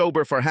he's been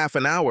sober for half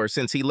an hour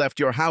since he left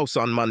your house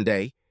on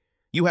Monday.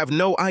 You have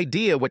no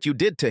idea what you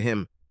did to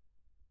him.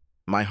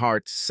 My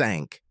heart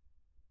sank.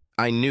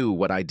 I knew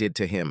what I did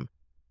to him.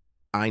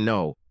 I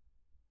know.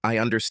 I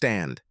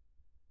understand.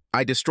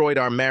 I destroyed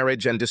our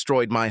marriage and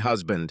destroyed my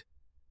husband.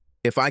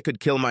 If I could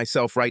kill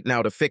myself right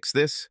now to fix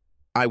this,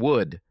 I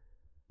would.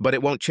 But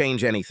it won't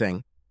change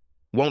anything.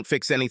 Won't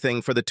fix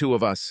anything for the two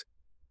of us.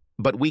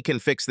 But we can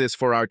fix this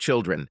for our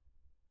children.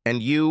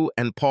 And you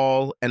and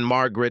Paul and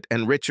Margaret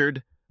and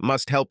Richard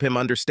must help him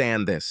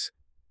understand this.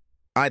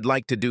 I'd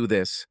like to do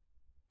this.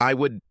 I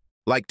would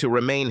like to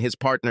remain his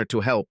partner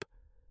to help,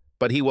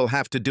 but he will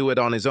have to do it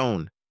on his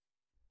own.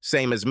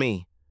 Same as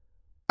me.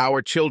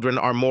 Our children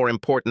are more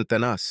important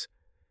than us,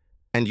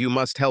 and you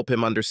must help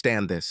him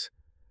understand this.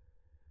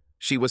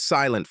 She was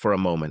silent for a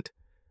moment,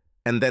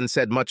 and then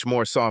said much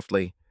more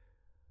softly,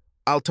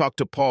 I'll talk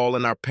to Paul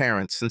and our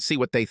parents and see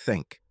what they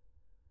think.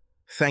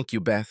 Thank you,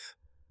 Beth.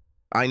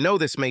 I know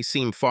this may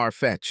seem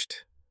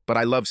far-fetched, but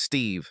I love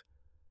Steve.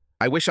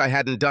 I wish I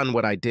hadn't done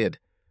what I did.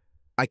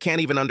 I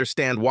can't even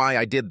understand why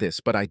I did this,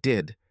 but I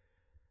did.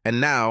 And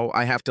now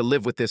I have to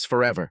live with this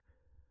forever,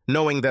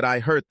 knowing that I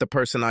hurt the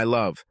person I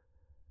love.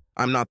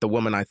 I'm not the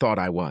woman I thought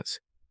I was.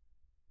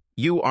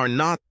 You are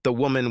not the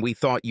woman we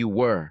thought you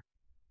were.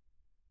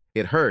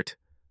 It hurt,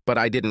 but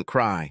I didn't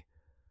cry.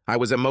 I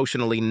was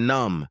emotionally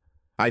numb.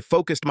 I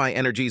focused my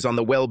energies on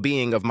the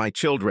well-being of my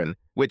children,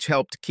 which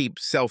helped keep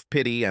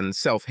self-pity and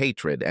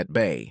self-hatred at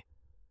bay.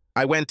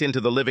 I went into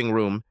the living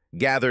room,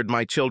 gathered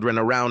my children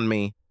around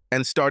me,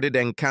 and started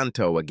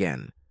Encanto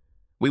again.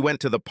 We went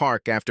to the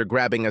park after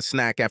grabbing a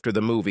snack after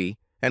the movie,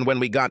 and when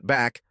we got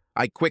back,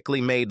 I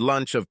quickly made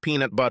lunch of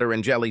peanut butter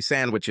and jelly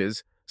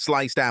sandwiches,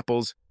 sliced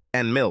apples,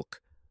 and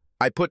milk.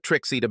 I put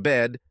Trixie to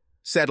bed,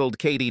 settled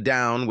Katie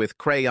down with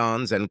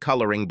crayons and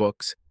coloring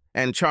books,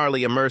 and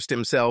Charlie immersed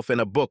himself in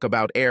a book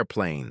about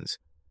airplanes.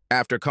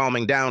 After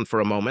calming down for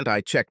a moment, I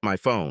checked my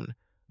phone.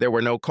 There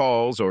were no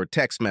calls or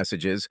text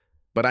messages,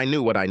 but I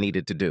knew what I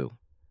needed to do.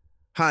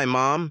 Hi,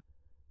 Mom.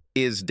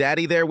 Is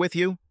Daddy there with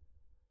you?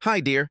 Hi,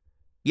 dear.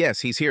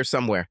 Yes, he's here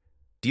somewhere.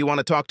 Do you want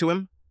to talk to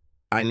him?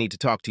 I need to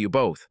talk to you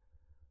both.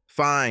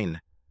 Fine.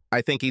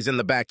 I think he's in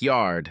the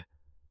backyard.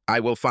 I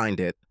will find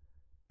it.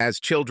 As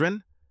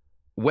children?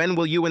 When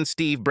will you and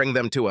Steve bring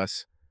them to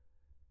us?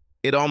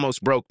 It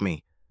almost broke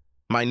me.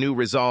 My new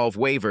resolve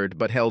wavered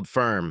but held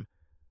firm.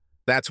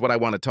 That's what I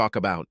want to talk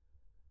about.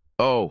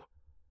 Oh,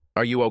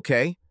 are you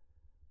okay?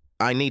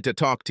 I need to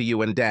talk to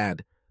you and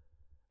Dad.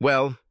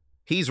 Well,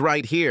 he's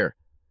right here.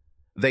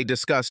 They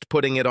discussed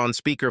putting it on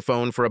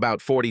speakerphone for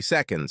about 40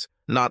 seconds,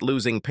 not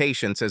losing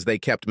patience as they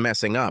kept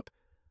messing up.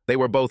 They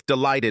were both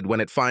delighted when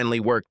it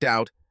finally worked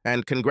out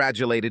and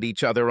congratulated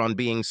each other on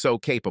being so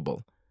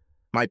capable.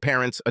 My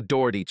parents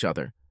adored each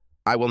other.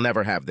 I will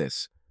never have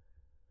this.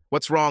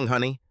 What's wrong,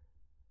 honey?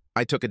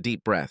 I took a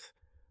deep breath.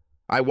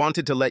 I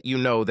wanted to let you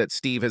know that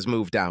Steve has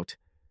moved out.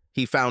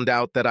 He found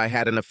out that I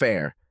had an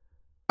affair.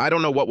 I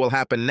don't know what will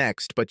happen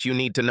next, but you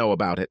need to know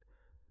about it.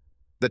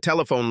 The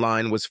telephone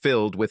line was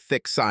filled with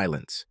thick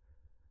silence.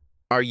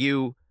 Are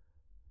you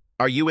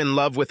in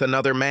love with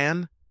another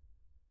man?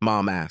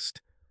 Mom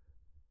asked.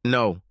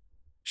 No.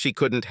 She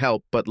couldn't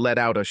help but let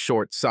out a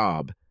short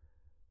sob.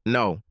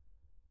 No.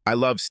 I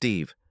love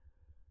Steve.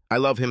 I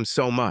love him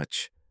so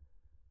much.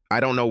 I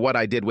don't know what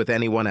I did with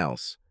anyone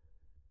else.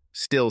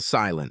 Still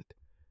silent.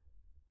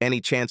 Any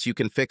chance you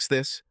can fix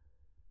this?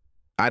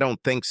 I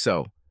don't think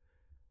so.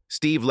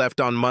 Steve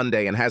left on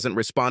Monday and hasn't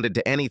responded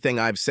to anything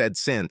I've said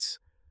since.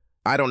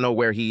 I don't know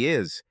where he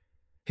is.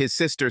 His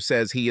sister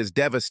says he is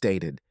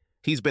devastated.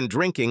 He's been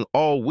drinking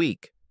all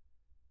week.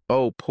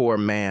 Oh, poor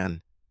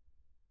man.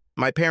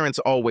 My parents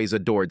always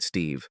adored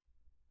Steve.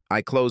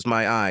 I closed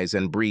my eyes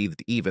and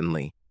breathed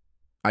evenly.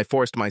 I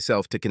forced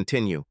myself to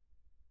continue.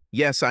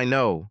 Yes, I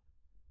know.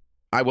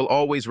 I will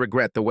always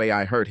regret the way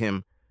I hurt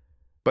him,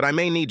 but I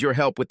may need your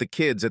help with the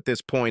kids at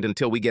this point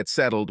until we get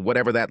settled,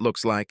 whatever that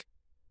looks like.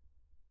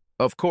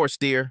 Of course,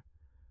 dear.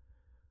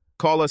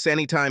 Call us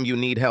anytime you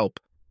need help,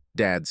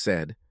 Dad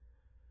said.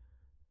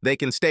 They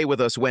can stay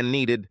with us when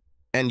needed,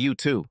 and you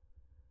too.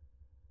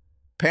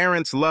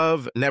 Parents'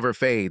 love never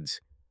fades,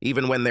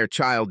 even when their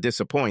child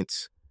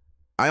disappoints.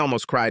 I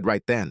almost cried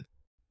right then.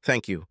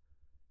 Thank you.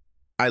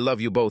 I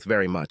love you both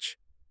very much.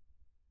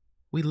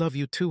 We love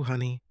you too,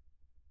 honey.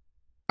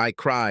 I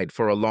cried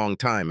for a long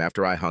time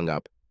after I hung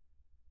up.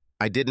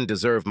 I didn't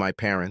deserve my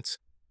parents.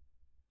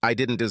 I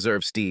didn't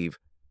deserve Steve.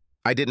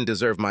 I didn't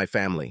deserve my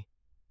family.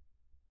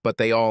 But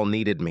they all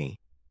needed me,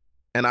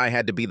 and I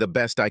had to be the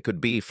best I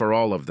could be for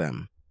all of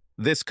them.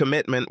 This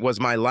commitment was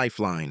my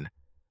lifeline.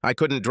 I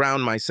couldn't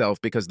drown myself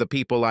because the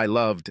people I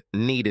loved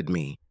needed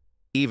me.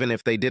 even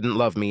if they didn't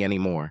love me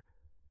anymore.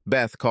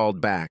 Beth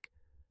called back.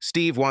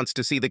 "Steve wants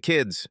to see the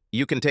kids.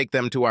 You can take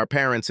them to our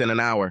parents in an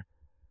hour."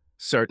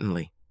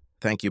 "Certainly.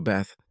 Thank you,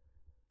 Beth.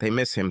 They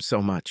miss him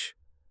so much."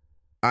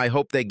 "I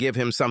hope they give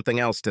him something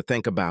else to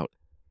think about.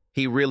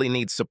 He really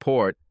needs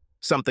support,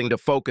 something to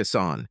focus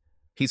on.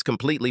 He's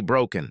completely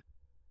broken.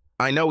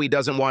 I know he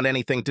doesn't want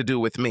anything to do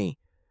with me,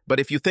 but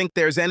if you think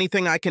there's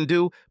anything I can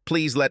do,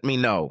 please let me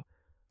know.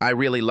 I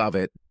really love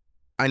it.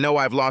 I know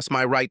I've lost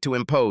my right to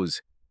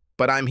impose,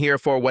 but I'm here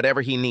for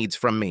whatever he needs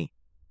from me."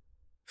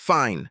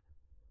 Fine.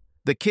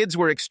 The kids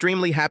were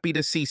extremely happy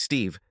to see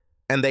Steve,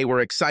 and they were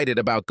excited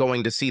about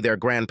going to see their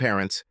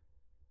grandparents.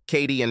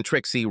 Katie and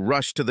Trixie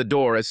rushed to the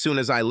door as soon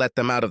as I let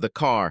them out of the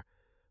car,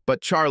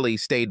 but Charlie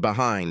stayed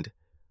behind.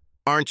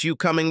 "Aren't you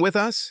coming with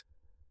us?"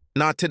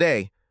 "Not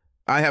today.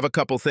 I have a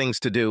couple things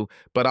to do,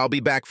 but I'll be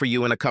back for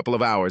you in a couple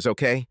of hours,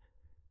 okay?"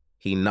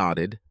 He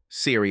nodded,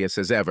 serious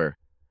as ever,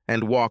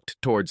 and walked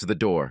towards the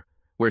door,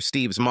 where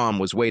Steve's mom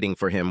was waiting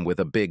for him with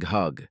a big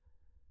hug.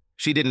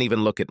 She didn't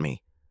even look at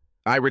me.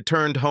 I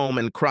returned home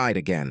and cried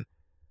again.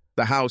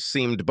 The house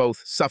seemed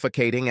both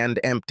suffocating and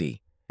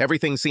empty.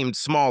 Everything seemed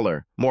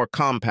smaller, more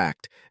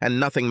compact, and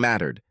nothing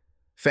mattered.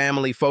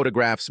 Family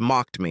photographs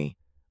mocked me.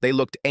 They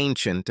looked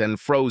ancient and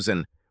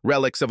frozen,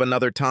 relics of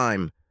another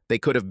time. They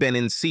could have been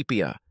in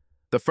sepia.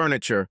 The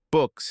furniture,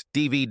 books,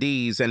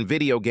 DVDs, and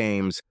video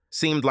games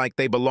seemed like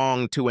they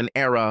belonged to an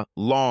era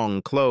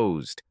long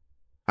closed.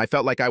 I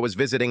felt like I was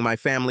visiting my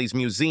family's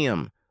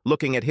museum,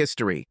 looking at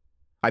history.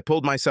 I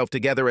pulled myself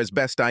together as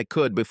best I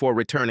could before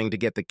returning to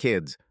get the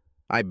kids.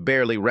 I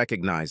barely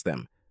recognized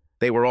them.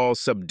 They were all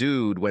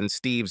subdued when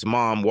Steve's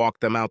mom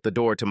walked them out the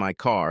door to my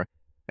car,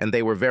 and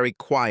they were very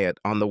quiet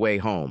on the way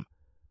home.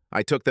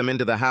 I took them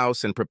into the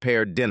house and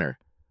prepared dinner.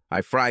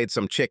 I fried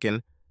some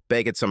chicken,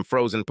 baked some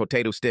frozen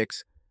potato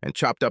sticks, and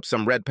chopped up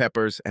some red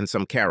peppers and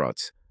some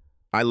carrots.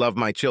 I love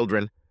my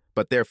children,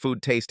 but their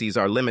food tasties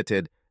are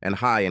limited and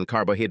high in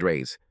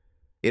carbohydrates.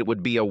 It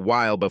would be a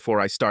while before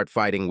I start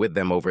fighting with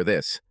them over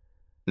this.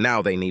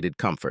 Now they needed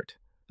comfort.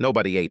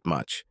 Nobody ate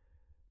much.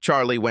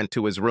 Charlie went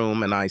to his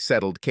room and I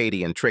settled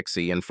Katie and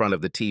Trixie in front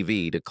of the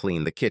TV to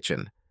clean the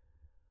kitchen.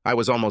 I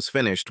was almost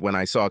finished when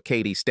I saw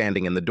Katie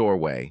standing in the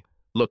doorway,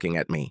 looking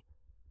at me.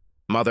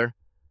 "Mother?"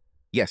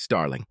 "Yes,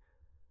 darling."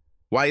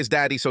 "Why is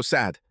Daddy so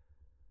sad?"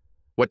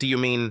 "What do you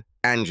mean,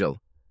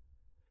 Angel?"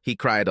 "He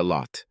cried a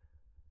lot.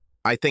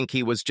 I think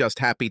he was just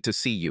happy to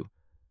see you.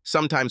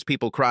 Sometimes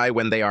people cry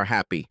when they are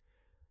happy.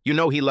 You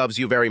know he loves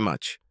you very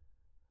much."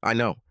 "I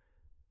know.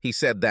 He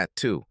said that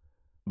too,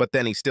 but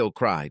then he still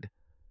cried."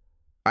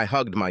 I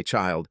hugged my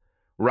child,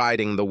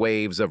 riding the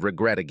waves of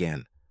regret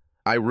again.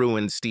 I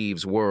ruined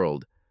Steve's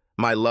world.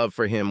 My love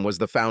for him was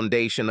the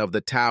foundation of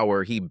the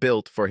tower he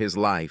built for his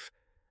life,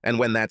 and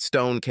when that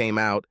stone came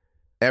out,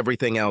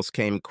 everything else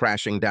came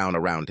crashing down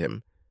around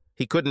him.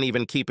 He couldn't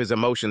even keep his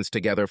emotions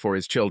together for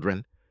his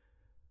children.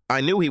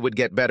 I knew he would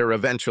get better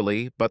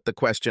eventually, but the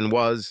question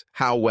was,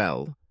 how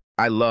well?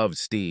 I loved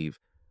Steve.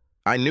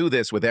 I knew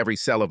this with every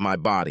cell of my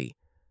body,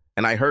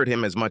 and I hurt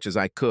him as much as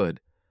I could.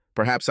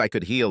 Perhaps I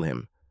could heal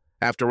him.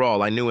 After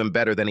all, I knew him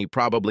better than he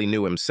probably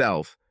knew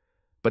himself.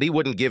 But he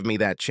wouldn't give me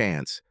that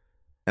chance,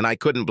 and I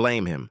couldn't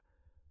blame him.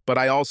 But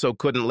I also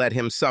couldn't let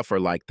him suffer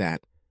like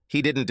that.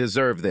 He didn't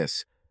deserve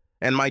this,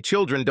 and my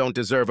children don't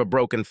deserve a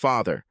broken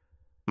father.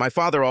 My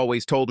father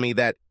always told me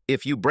that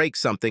if you break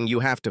something, you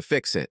have to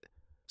fix it.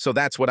 So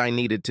that's what I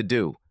needed to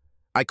do.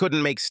 I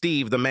couldn't make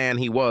Steve the man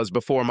he was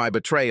before my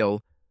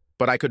betrayal,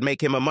 but I could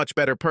make him a much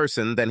better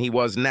person than he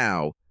was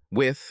now,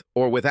 with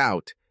or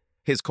without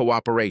his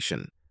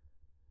cooperation.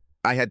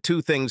 I had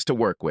two things to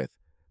work with.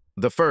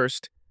 The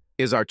first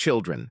is our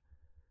children.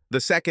 The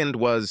second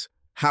was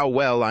how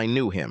well I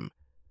knew him.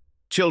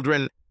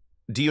 "Children,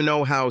 do you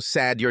know how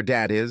sad your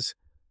dad is?"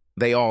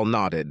 They all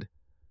nodded.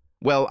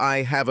 "Well,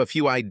 I have a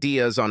few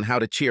ideas on how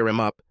to cheer him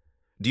up.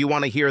 Do you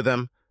want to hear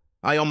them?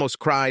 I almost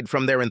cried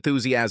from their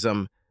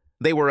enthusiasm.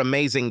 They were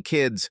amazing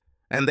kids,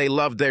 and they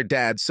loved their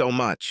dad so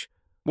much.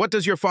 What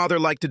does your father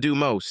like to do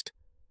most?"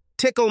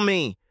 "Tickle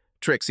me,"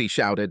 Trixie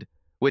shouted,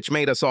 which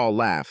made us all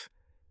laugh.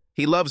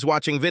 "He loves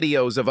watching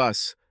videos of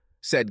us,"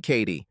 said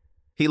Katie.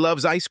 "He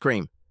loves ice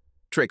cream,"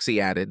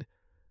 Trixie added.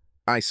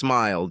 I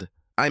smiled.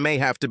 I may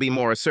have to be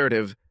more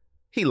assertive.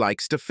 "He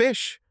likes to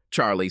fish,"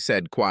 Charlie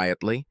said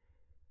quietly.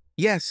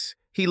 "Yes,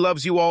 he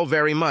loves you all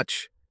very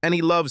much, and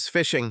he loves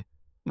fishing.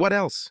 What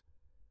else?"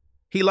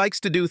 "He likes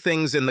to do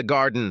things in the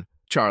garden,"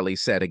 Charlie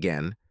said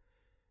again.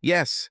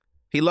 "Yes,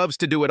 he loves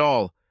to do it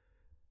all.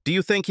 Do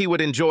you think he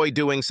would enjoy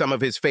doing some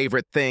of his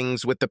favorite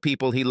things with the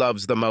people he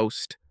loves the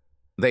most?"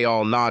 They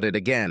all nodded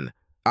again,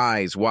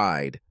 eyes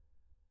wide.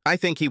 "I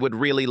think he would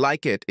really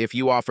like it if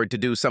you offered to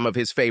do some of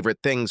his favorite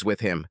things with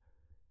him.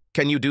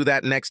 Can you do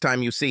that next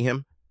time you see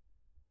him?"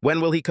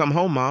 "When will he come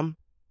home, Mom?"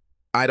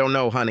 "I don't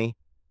know, honey,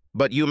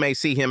 but you may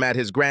see him at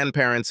his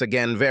grandparents'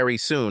 again very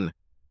soon.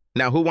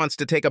 Now who wants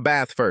to take a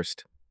bath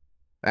first?"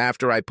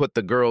 After I put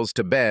the girls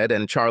to bed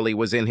and Charlie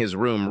was in his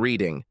room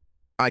reading,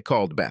 I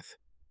called Beth.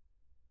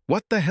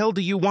 "What the hell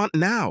do you want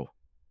now?"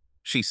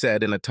 she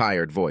said in a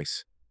tired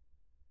voice.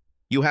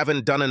 You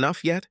haven't done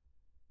enough yet?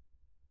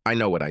 I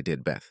know what I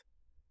did, Beth.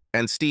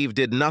 And Steve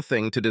did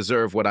nothing to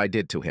deserve what I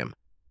did to him.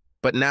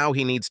 But now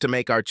he needs to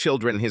make our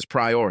children his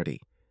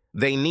priority.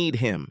 They need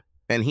him,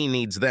 and he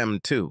needs them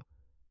too.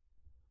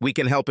 We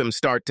can help him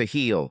start to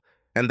heal,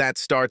 and that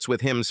starts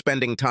with him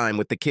spending time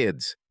with the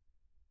kids.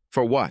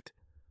 For what?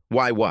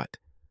 Why what?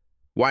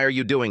 Why are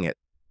you doing it?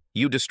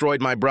 You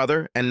destroyed my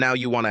brother, and now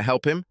you want to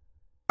help him?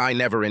 I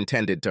never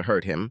intended to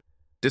hurt him.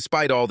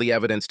 Despite all the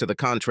evidence to the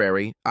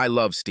contrary, I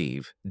love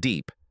Steve,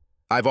 deep.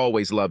 I've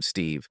always loved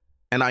Steve,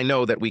 and I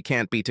know that we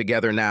can't be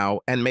together now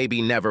and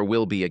maybe never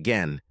will be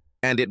again,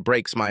 and it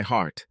breaks my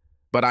heart.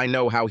 But I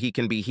know how he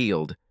can be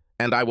healed,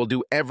 and I will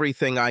do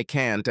everything I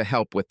can to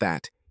help with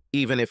that,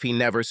 even if he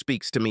never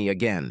speaks to me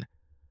again.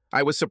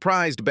 I was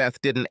surprised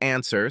Beth didn't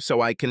answer,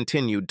 so I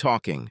continued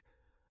talking.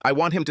 I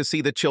want him to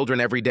see the children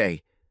every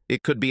day.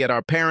 It could be at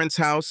our parents'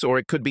 house or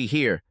it could be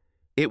here.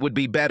 It would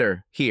be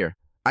better here.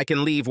 I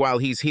can leave while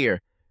he's here.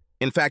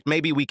 In fact,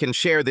 maybe we can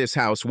share this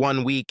house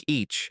 1 week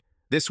each.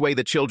 This way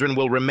the children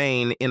will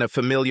remain in a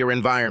familiar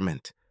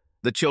environment.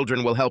 The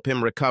children will help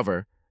him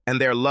recover, and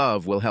their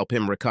love will help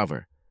him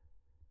recover.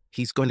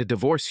 He's going to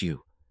divorce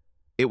you.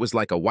 It was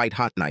like a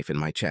white-hot knife in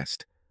my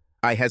chest.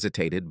 I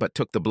hesitated, but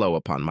took the blow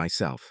upon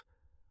myself.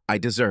 I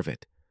deserve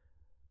it.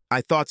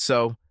 I thought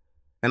so,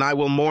 and I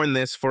will mourn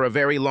this for a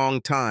very long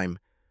time,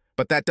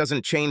 but that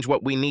doesn't change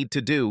what we need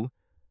to do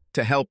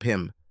to help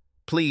him.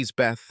 Please,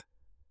 Beth,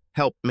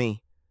 help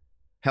me.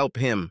 Help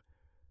him.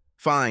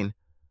 Fine,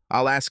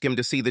 I'll ask him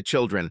to see the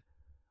children.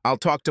 I'll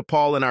talk to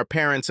Paul and our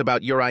parents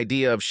about your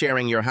idea of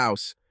sharing your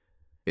house.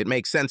 It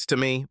makes sense to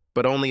me,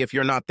 but only if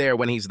you're not there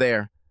when he's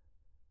there.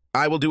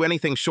 I will do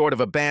anything short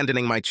of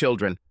abandoning my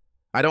children.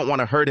 I don't want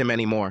to hurt him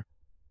anymore.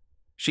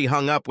 She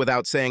hung up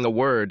without saying a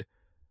word,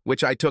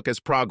 which I took as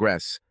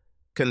progress,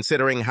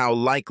 considering how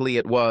likely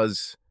it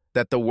was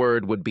that the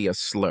word would be a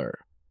slur.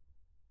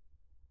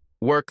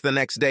 Work the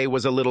next day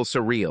was a little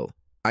surreal.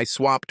 I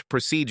swapped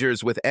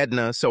procedures with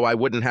Edna so I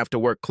wouldn't have to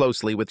work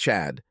closely with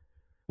Chad.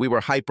 We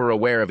were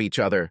hyper-aware of each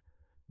other,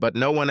 but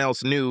no one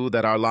else knew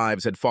that our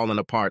lives had fallen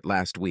apart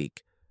last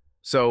week,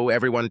 so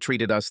everyone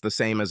treated us the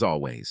same as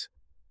always.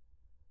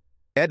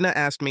 Edna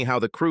asked me how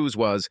the cruise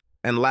was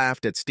and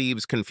laughed at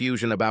Steve's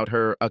confusion about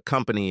her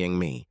accompanying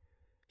me.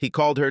 He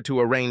called her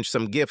to arrange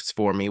some gifts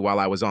for me while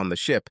I was on the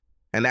ship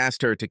and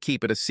asked her to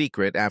keep it a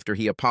secret after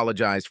he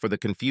apologized for the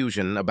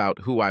confusion about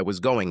who I was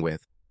going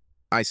with.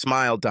 I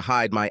smiled to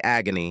hide my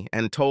agony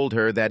and told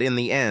her that in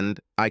the end,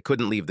 I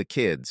couldn't leave the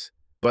kids,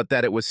 but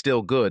that it was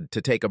still good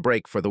to take a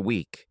break for the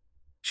week.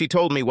 She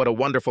told me what a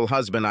wonderful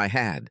husband I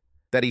had,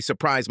 that he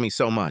surprised me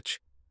so much.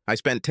 I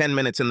spent 10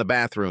 minutes in the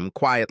bathroom,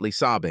 quietly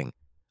sobbing.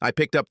 I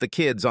picked up the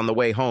kids on the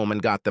way home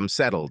and got them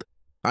settled.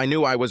 I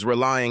knew I was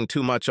relying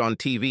too much on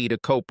TV to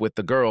cope with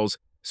the girls,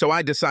 so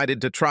I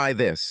decided to try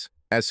this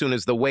as soon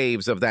as the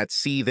waves of that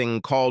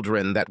seething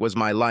cauldron that was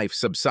my life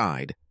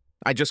subside.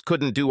 I just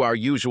couldn't do our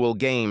usual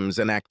games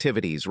and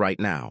activities right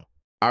now.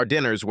 Our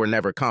dinners were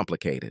never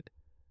complicated,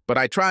 but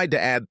I tried to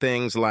add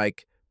things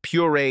like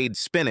pureed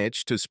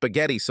spinach to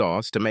spaghetti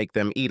sauce to make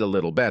them eat a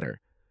little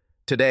better.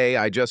 Today,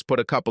 I just put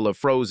a couple of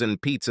frozen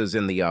pizzas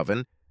in the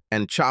oven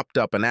and chopped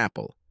up an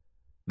apple.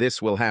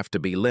 This will have to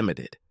be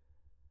limited.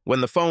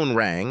 When the phone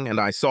rang and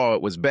I saw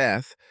it was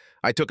Beth,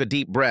 I took a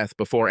deep breath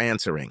before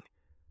answering.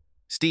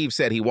 Steve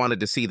said he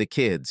wanted to see the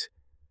kids.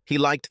 He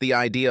liked the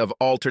idea of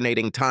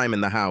alternating time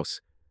in the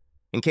house.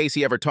 In case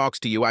he ever talks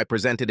to you, I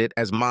presented it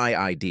as my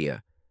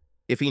idea.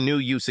 If he knew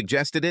you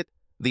suggested it,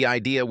 the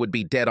idea would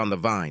be dead on the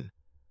vine.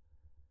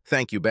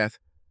 Thank you, Beth.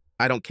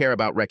 I don't care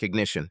about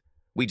recognition.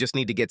 We just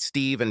need to get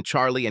Steve and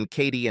Charlie and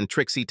Katie and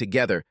Trixie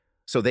together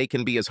so they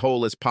can be as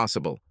whole as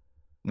possible.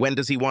 When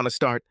does he want to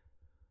start?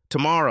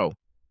 Tomorrow.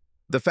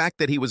 The fact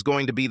that he was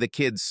going to be the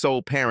kid's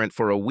sole parent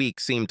for a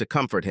week seemed to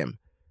comfort him.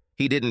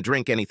 He didn't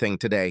drink anything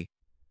today.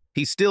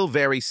 He's still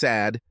very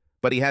sad,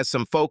 but he has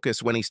some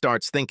focus when he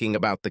starts thinking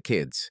about the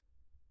kids.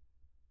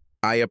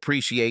 I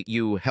appreciate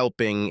you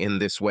helping in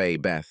this way,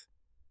 Beth.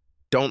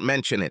 Don't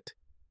mention it.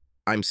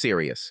 I'm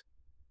serious.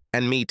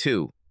 And me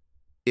too.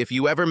 If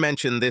you ever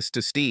mention this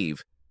to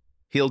Steve,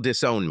 he'll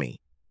disown me.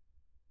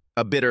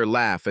 A bitter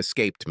laugh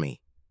escaped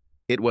me.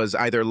 It was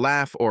either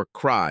laugh or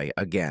cry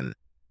again.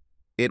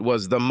 It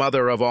was the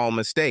mother of all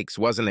mistakes,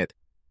 wasn't it?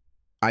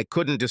 I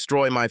couldn't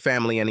destroy my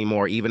family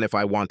anymore even if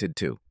I wanted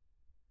to.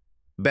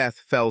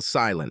 Beth fell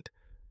silent,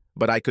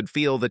 but I could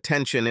feel the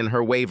tension in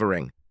her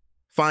wavering.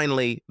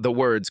 Finally, the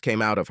words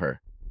came out of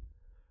her.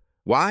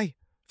 Why?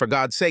 For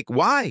God's sake,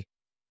 why?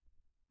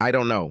 I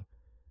don't know.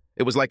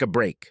 It was like a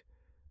break.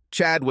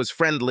 Chad was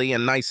friendly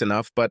and nice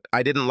enough, but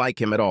I didn't like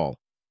him at all.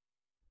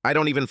 I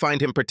don't even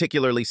find him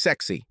particularly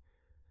sexy.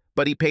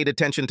 But he paid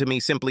attention to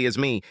me simply as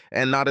me,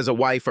 and not as a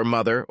wife or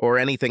mother or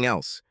anything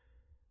else.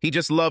 He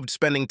just loved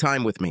spending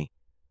time with me.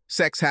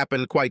 Sex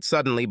happened quite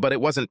suddenly, but it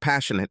wasn't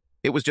passionate.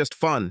 It was just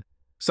fun.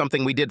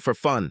 Something we did for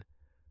fun.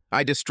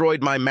 I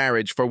destroyed my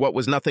marriage for what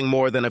was nothing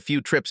more than a few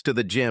trips to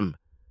the gym.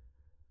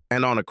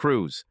 And on a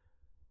cruise.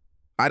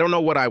 I don't know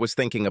what I was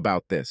thinking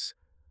about this.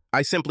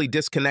 I simply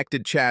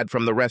disconnected Chad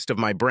from the rest of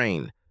my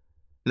brain.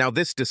 Now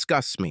this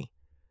disgusts me.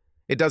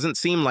 It doesn't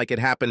seem like it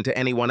happened to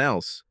anyone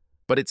else,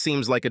 but it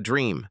seems like a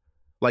dream,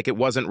 like it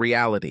wasn't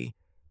reality.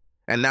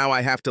 And now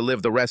I have to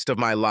live the rest of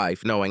my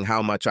life knowing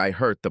how much I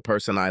hurt the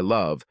person I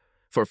love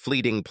for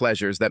fleeting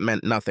pleasures that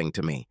meant nothing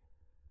to me.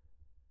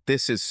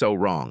 This is so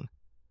wrong.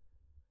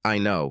 I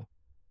know.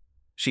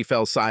 She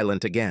fell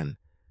silent again.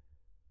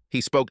 He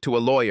spoke to a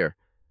lawyer.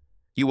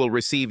 You will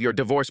receive your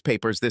divorce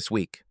papers this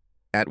week.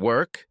 At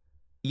work?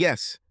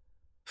 Yes.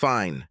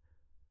 Fine.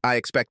 I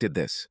expected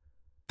this.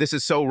 This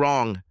is so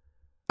wrong.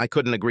 I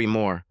couldn't agree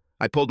more.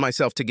 I pulled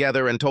myself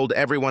together and told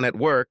everyone at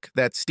work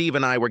that Steve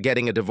and I were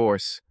getting a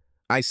divorce.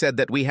 I said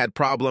that we had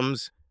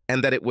problems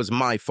and that it was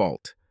my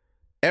fault.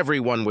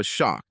 Everyone was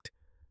shocked.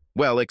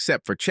 Well,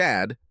 except for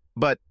Chad,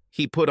 but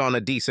he put on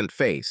a decent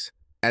face,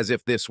 as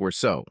if this were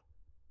so.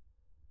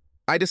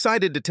 I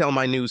decided to tell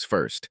my news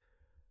first,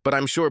 but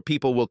I'm sure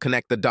people will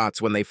connect the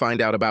dots when they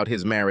find out about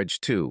his marriage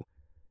too.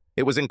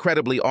 It was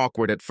incredibly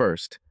awkward at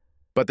first,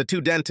 but the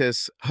two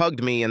dentists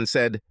hugged me and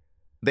said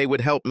they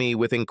would help me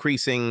with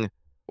increasing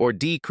or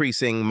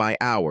decreasing my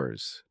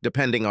hours,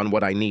 depending on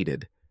what I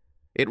needed.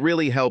 It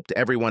really helped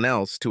everyone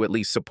else to at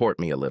least support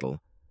me a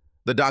little.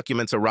 The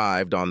documents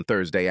arrived on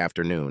Thursday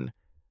afternoon,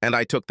 and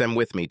I took them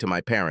with me to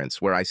my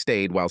parents, where I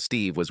stayed while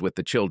Steve was with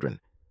the children.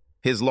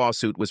 His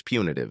lawsuit was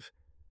punitive.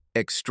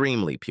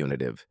 Extremely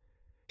punitive.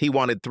 He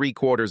wanted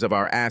 3/4 of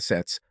our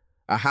assets,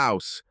 a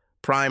house,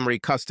 primary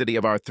custody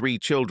of our 3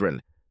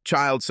 children,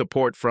 child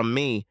support from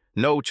me,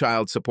 no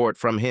child support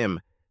from him,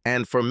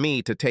 and for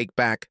me to take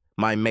back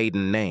my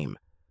maiden name.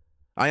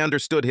 I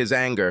understood his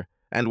anger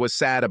and was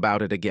sad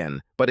about it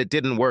again, but it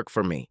didn't work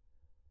for me.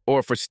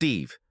 Or for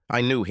Steve.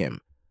 I knew him.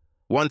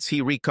 Once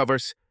he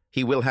recovers,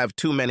 he will have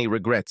too many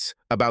regrets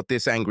about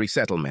this angry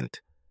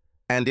settlement.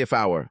 And if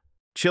our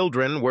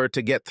children were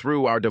to get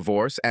through our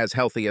divorce as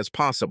healthy as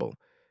possible,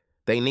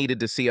 they needed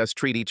to see us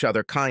treat each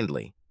other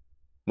kindly.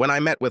 When I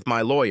met with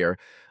my lawyer,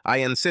 I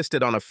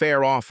insisted on a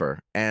fair offer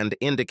and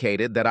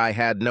indicated that I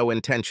had no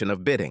intention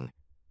of bidding.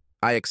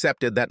 I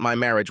accepted that my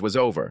marriage was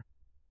over.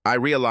 I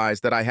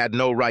realized that I had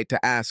no right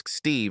to ask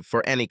Steve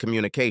for any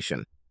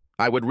communication.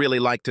 I would really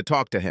like to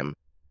talk to him,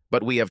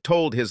 but we have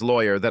told his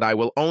lawyer that I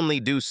will only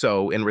do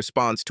so in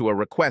response to a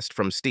request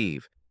from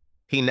Steve.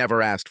 He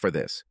never asked for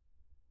this.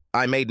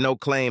 I made no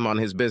claim on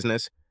his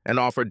business and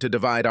offered to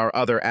divide our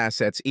other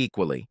assets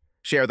equally,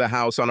 share the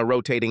house on a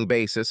rotating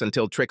basis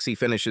until Trixie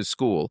finishes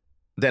school,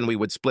 then we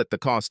would split the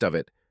cost of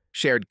it,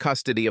 shared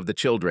custody of the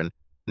children,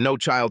 no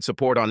child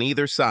support on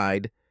either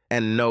side,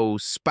 and no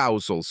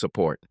spousal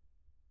support.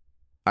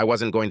 I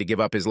wasn't going to give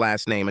up his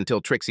last name until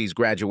Trixie's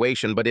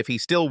graduation, but if he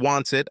still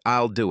wants it,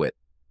 I'll do it.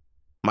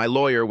 My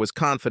lawyer was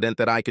confident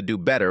that I could do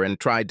better and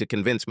tried to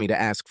convince me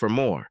to ask for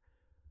more.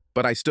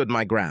 But I stood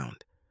my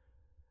ground.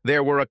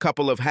 There were a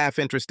couple of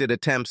half-interested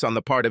attempts on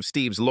the part of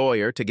Steve's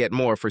lawyer to get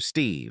more for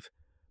Steve,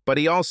 but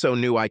he also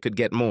knew I could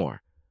get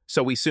more,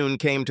 so we soon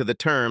came to the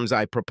terms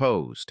I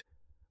proposed.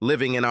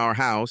 Living in our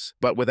house,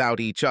 but without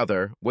each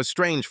other, was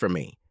strange for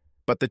me.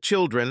 But the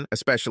children,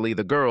 especially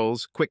the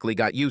girls, quickly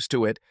got used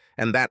to it,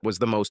 and that was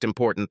the most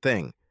important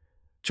thing.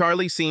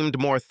 Charlie seemed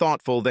more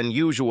thoughtful than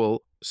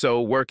usual,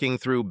 so working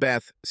through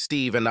Beth,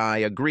 Steve and I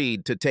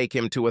agreed to take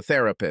him to a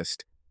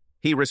therapist.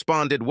 He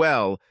responded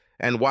well,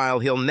 and while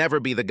he'll never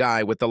be the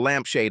guy with the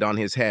lampshade on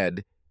his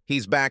head,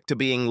 he's back to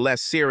being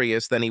less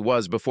serious than he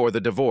was before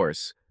the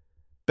divorce.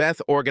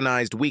 Beth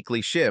organized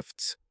weekly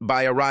shifts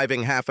by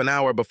arriving half an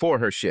hour before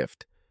her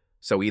shift,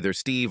 so either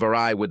Steve or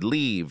I would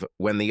leave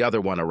when the other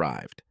one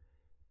arrived.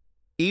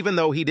 Even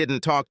though he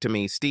didn't talk to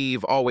me,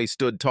 Steve always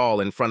stood tall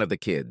in front of the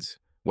kids.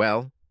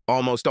 Well,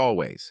 almost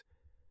always.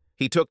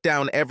 He took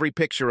down every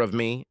picture of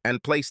me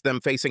and placed them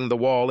facing the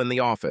wall in the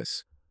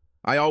office.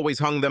 I always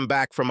hung them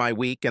back for my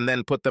week and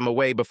then put them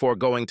away before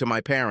going to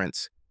my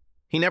parents.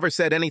 He never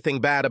said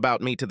anything bad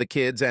about me to the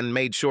kids and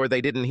made sure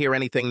they didn't hear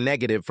anything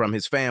negative from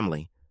his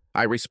family.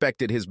 I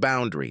respected his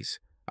boundaries.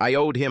 I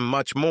owed him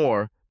much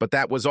more, but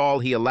that was all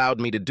he allowed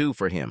me to do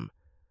for him.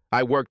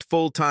 I worked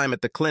full-time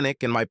at the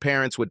clinic, and my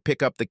parents would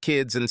pick up the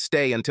kids and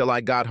stay until I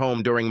got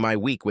home during my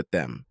week with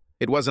them.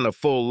 It wasn't a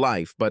full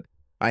life, but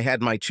I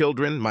had my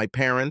children, my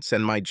parents,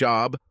 and my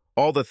job,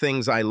 all the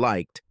things I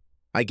liked.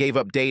 I gave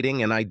up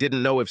dating, and I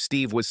didn't know if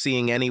Steve was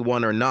seeing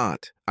anyone or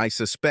not. I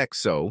suspect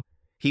so.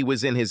 He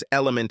was in his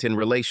element in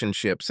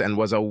relationships and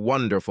was a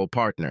wonderful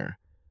partner.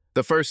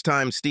 The first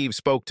time Steve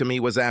spoke to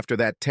me was after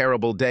that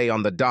terrible day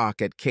on the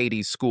dock at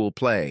Katie's school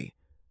play.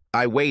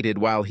 I waited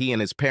while he and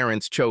his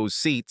parents chose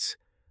seats,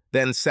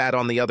 then sat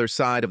on the other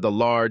side of the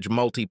large,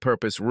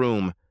 multi-purpose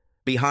room,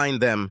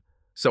 behind them,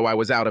 so I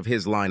was out of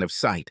his line of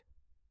sight.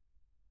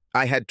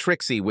 I had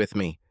Trixie with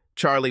me.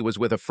 Charlie was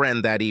with a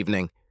friend that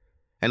evening,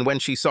 and when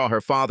she saw her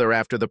father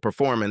after the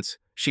performance,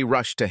 she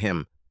rushed to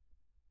him.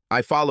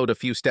 I followed a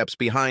few steps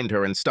behind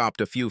her and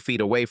stopped a few feet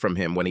away from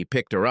him when he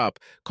picked her up,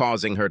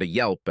 causing her to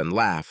yelp and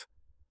laugh.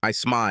 I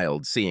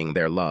smiled, seeing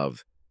their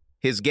love.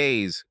 His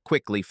gaze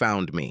quickly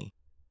found me.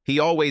 He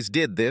always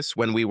did this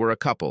when we were a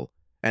couple,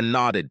 and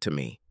nodded to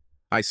me.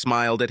 I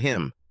smiled at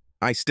him.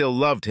 I still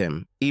loved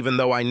him, even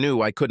though I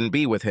knew I couldn't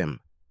be with him.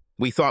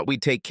 We thought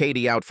we'd take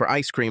Katie out for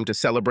ice cream to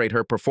celebrate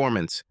her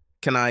performance.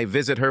 Can I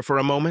visit her for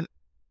a moment?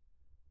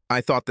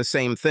 I thought the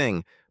same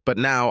thing, but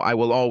now I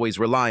will always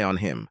rely on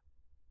him.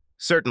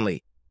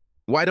 Certainly.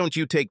 Why don't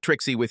you take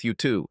Trixie with you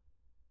too?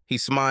 He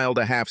smiled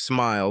a half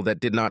smile that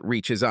did not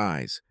reach his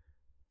eyes.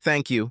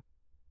 Thank you.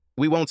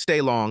 We won't stay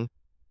long.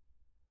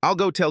 I'll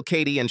go tell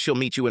Katie and she'll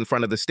meet you in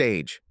front of the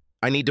stage.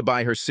 I need to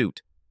buy her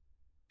suit.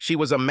 She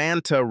was a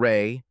manta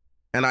ray,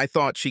 and I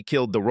thought she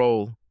killed the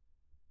role.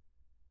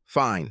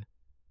 Fine.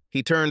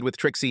 He turned with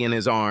Trixie in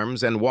his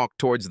arms and walked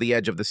towards the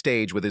edge of the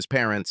stage with his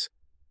parents,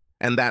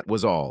 and that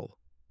was all.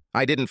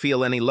 I didn't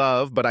feel any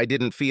love, but I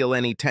didn't feel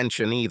any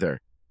tension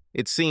either.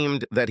 It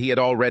seemed that he had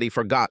already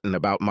forgotten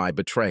about my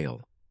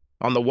betrayal.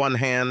 On the one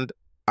hand,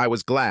 I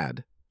was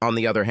glad. On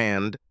the other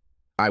hand,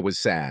 I was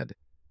sad.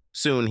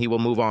 Soon he will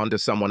move on to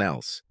someone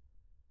else.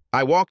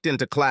 I walked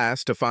into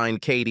class to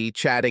find Katie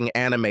chatting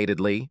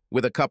animatedly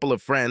with a couple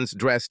of friends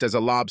dressed as a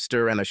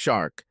lobster and a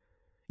shark.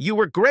 You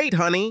were great,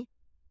 honey.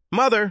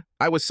 Mother,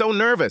 I was so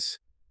nervous.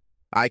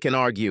 I can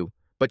argue,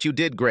 but you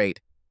did great.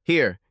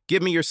 Here,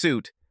 give me your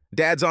suit.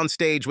 Dad's on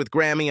stage with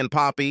Grammy and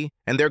Poppy,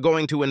 and they're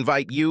going to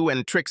invite you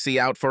and Trixie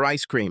out for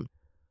ice cream.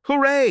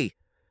 Hooray!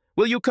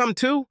 Will you come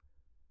too?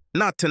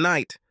 Not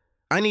tonight.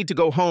 I need to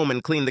go home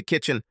and clean the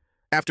kitchen.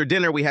 After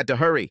dinner, we had to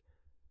hurry.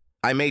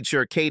 I made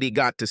sure Katie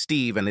got to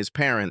Steve and his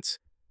parents.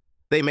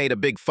 They made a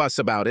big fuss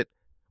about it,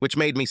 which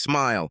made me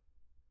smile.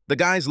 The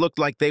guys looked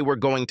like they were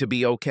going to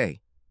be okay.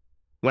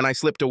 When I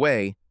slipped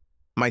away,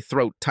 my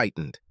throat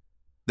tightened.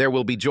 There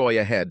will be joy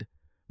ahead,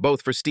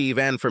 both for Steve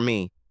and for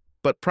me,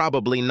 but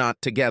probably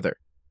not together,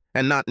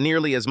 and not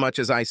nearly as much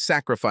as I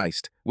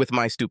sacrificed with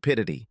my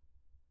stupidity.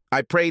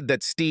 I prayed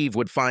that Steve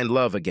would find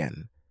love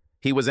again.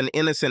 He was an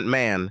innocent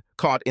man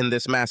caught in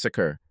this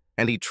massacre,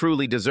 and he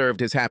truly deserved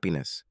his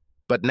happiness.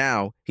 But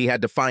now he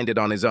had to find it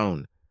on his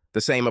own.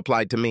 The same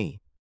applied to me.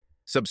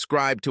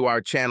 Subscribe to our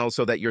channel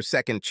so that your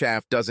second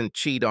chaff doesn't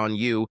cheat on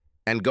you,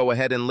 and go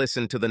ahead and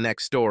listen to the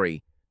next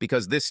story,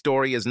 because this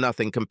story is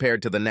nothing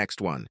compared to the next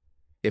one.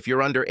 If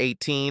you're under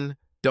 18,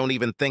 don't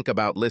even think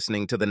about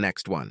listening to the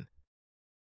next one.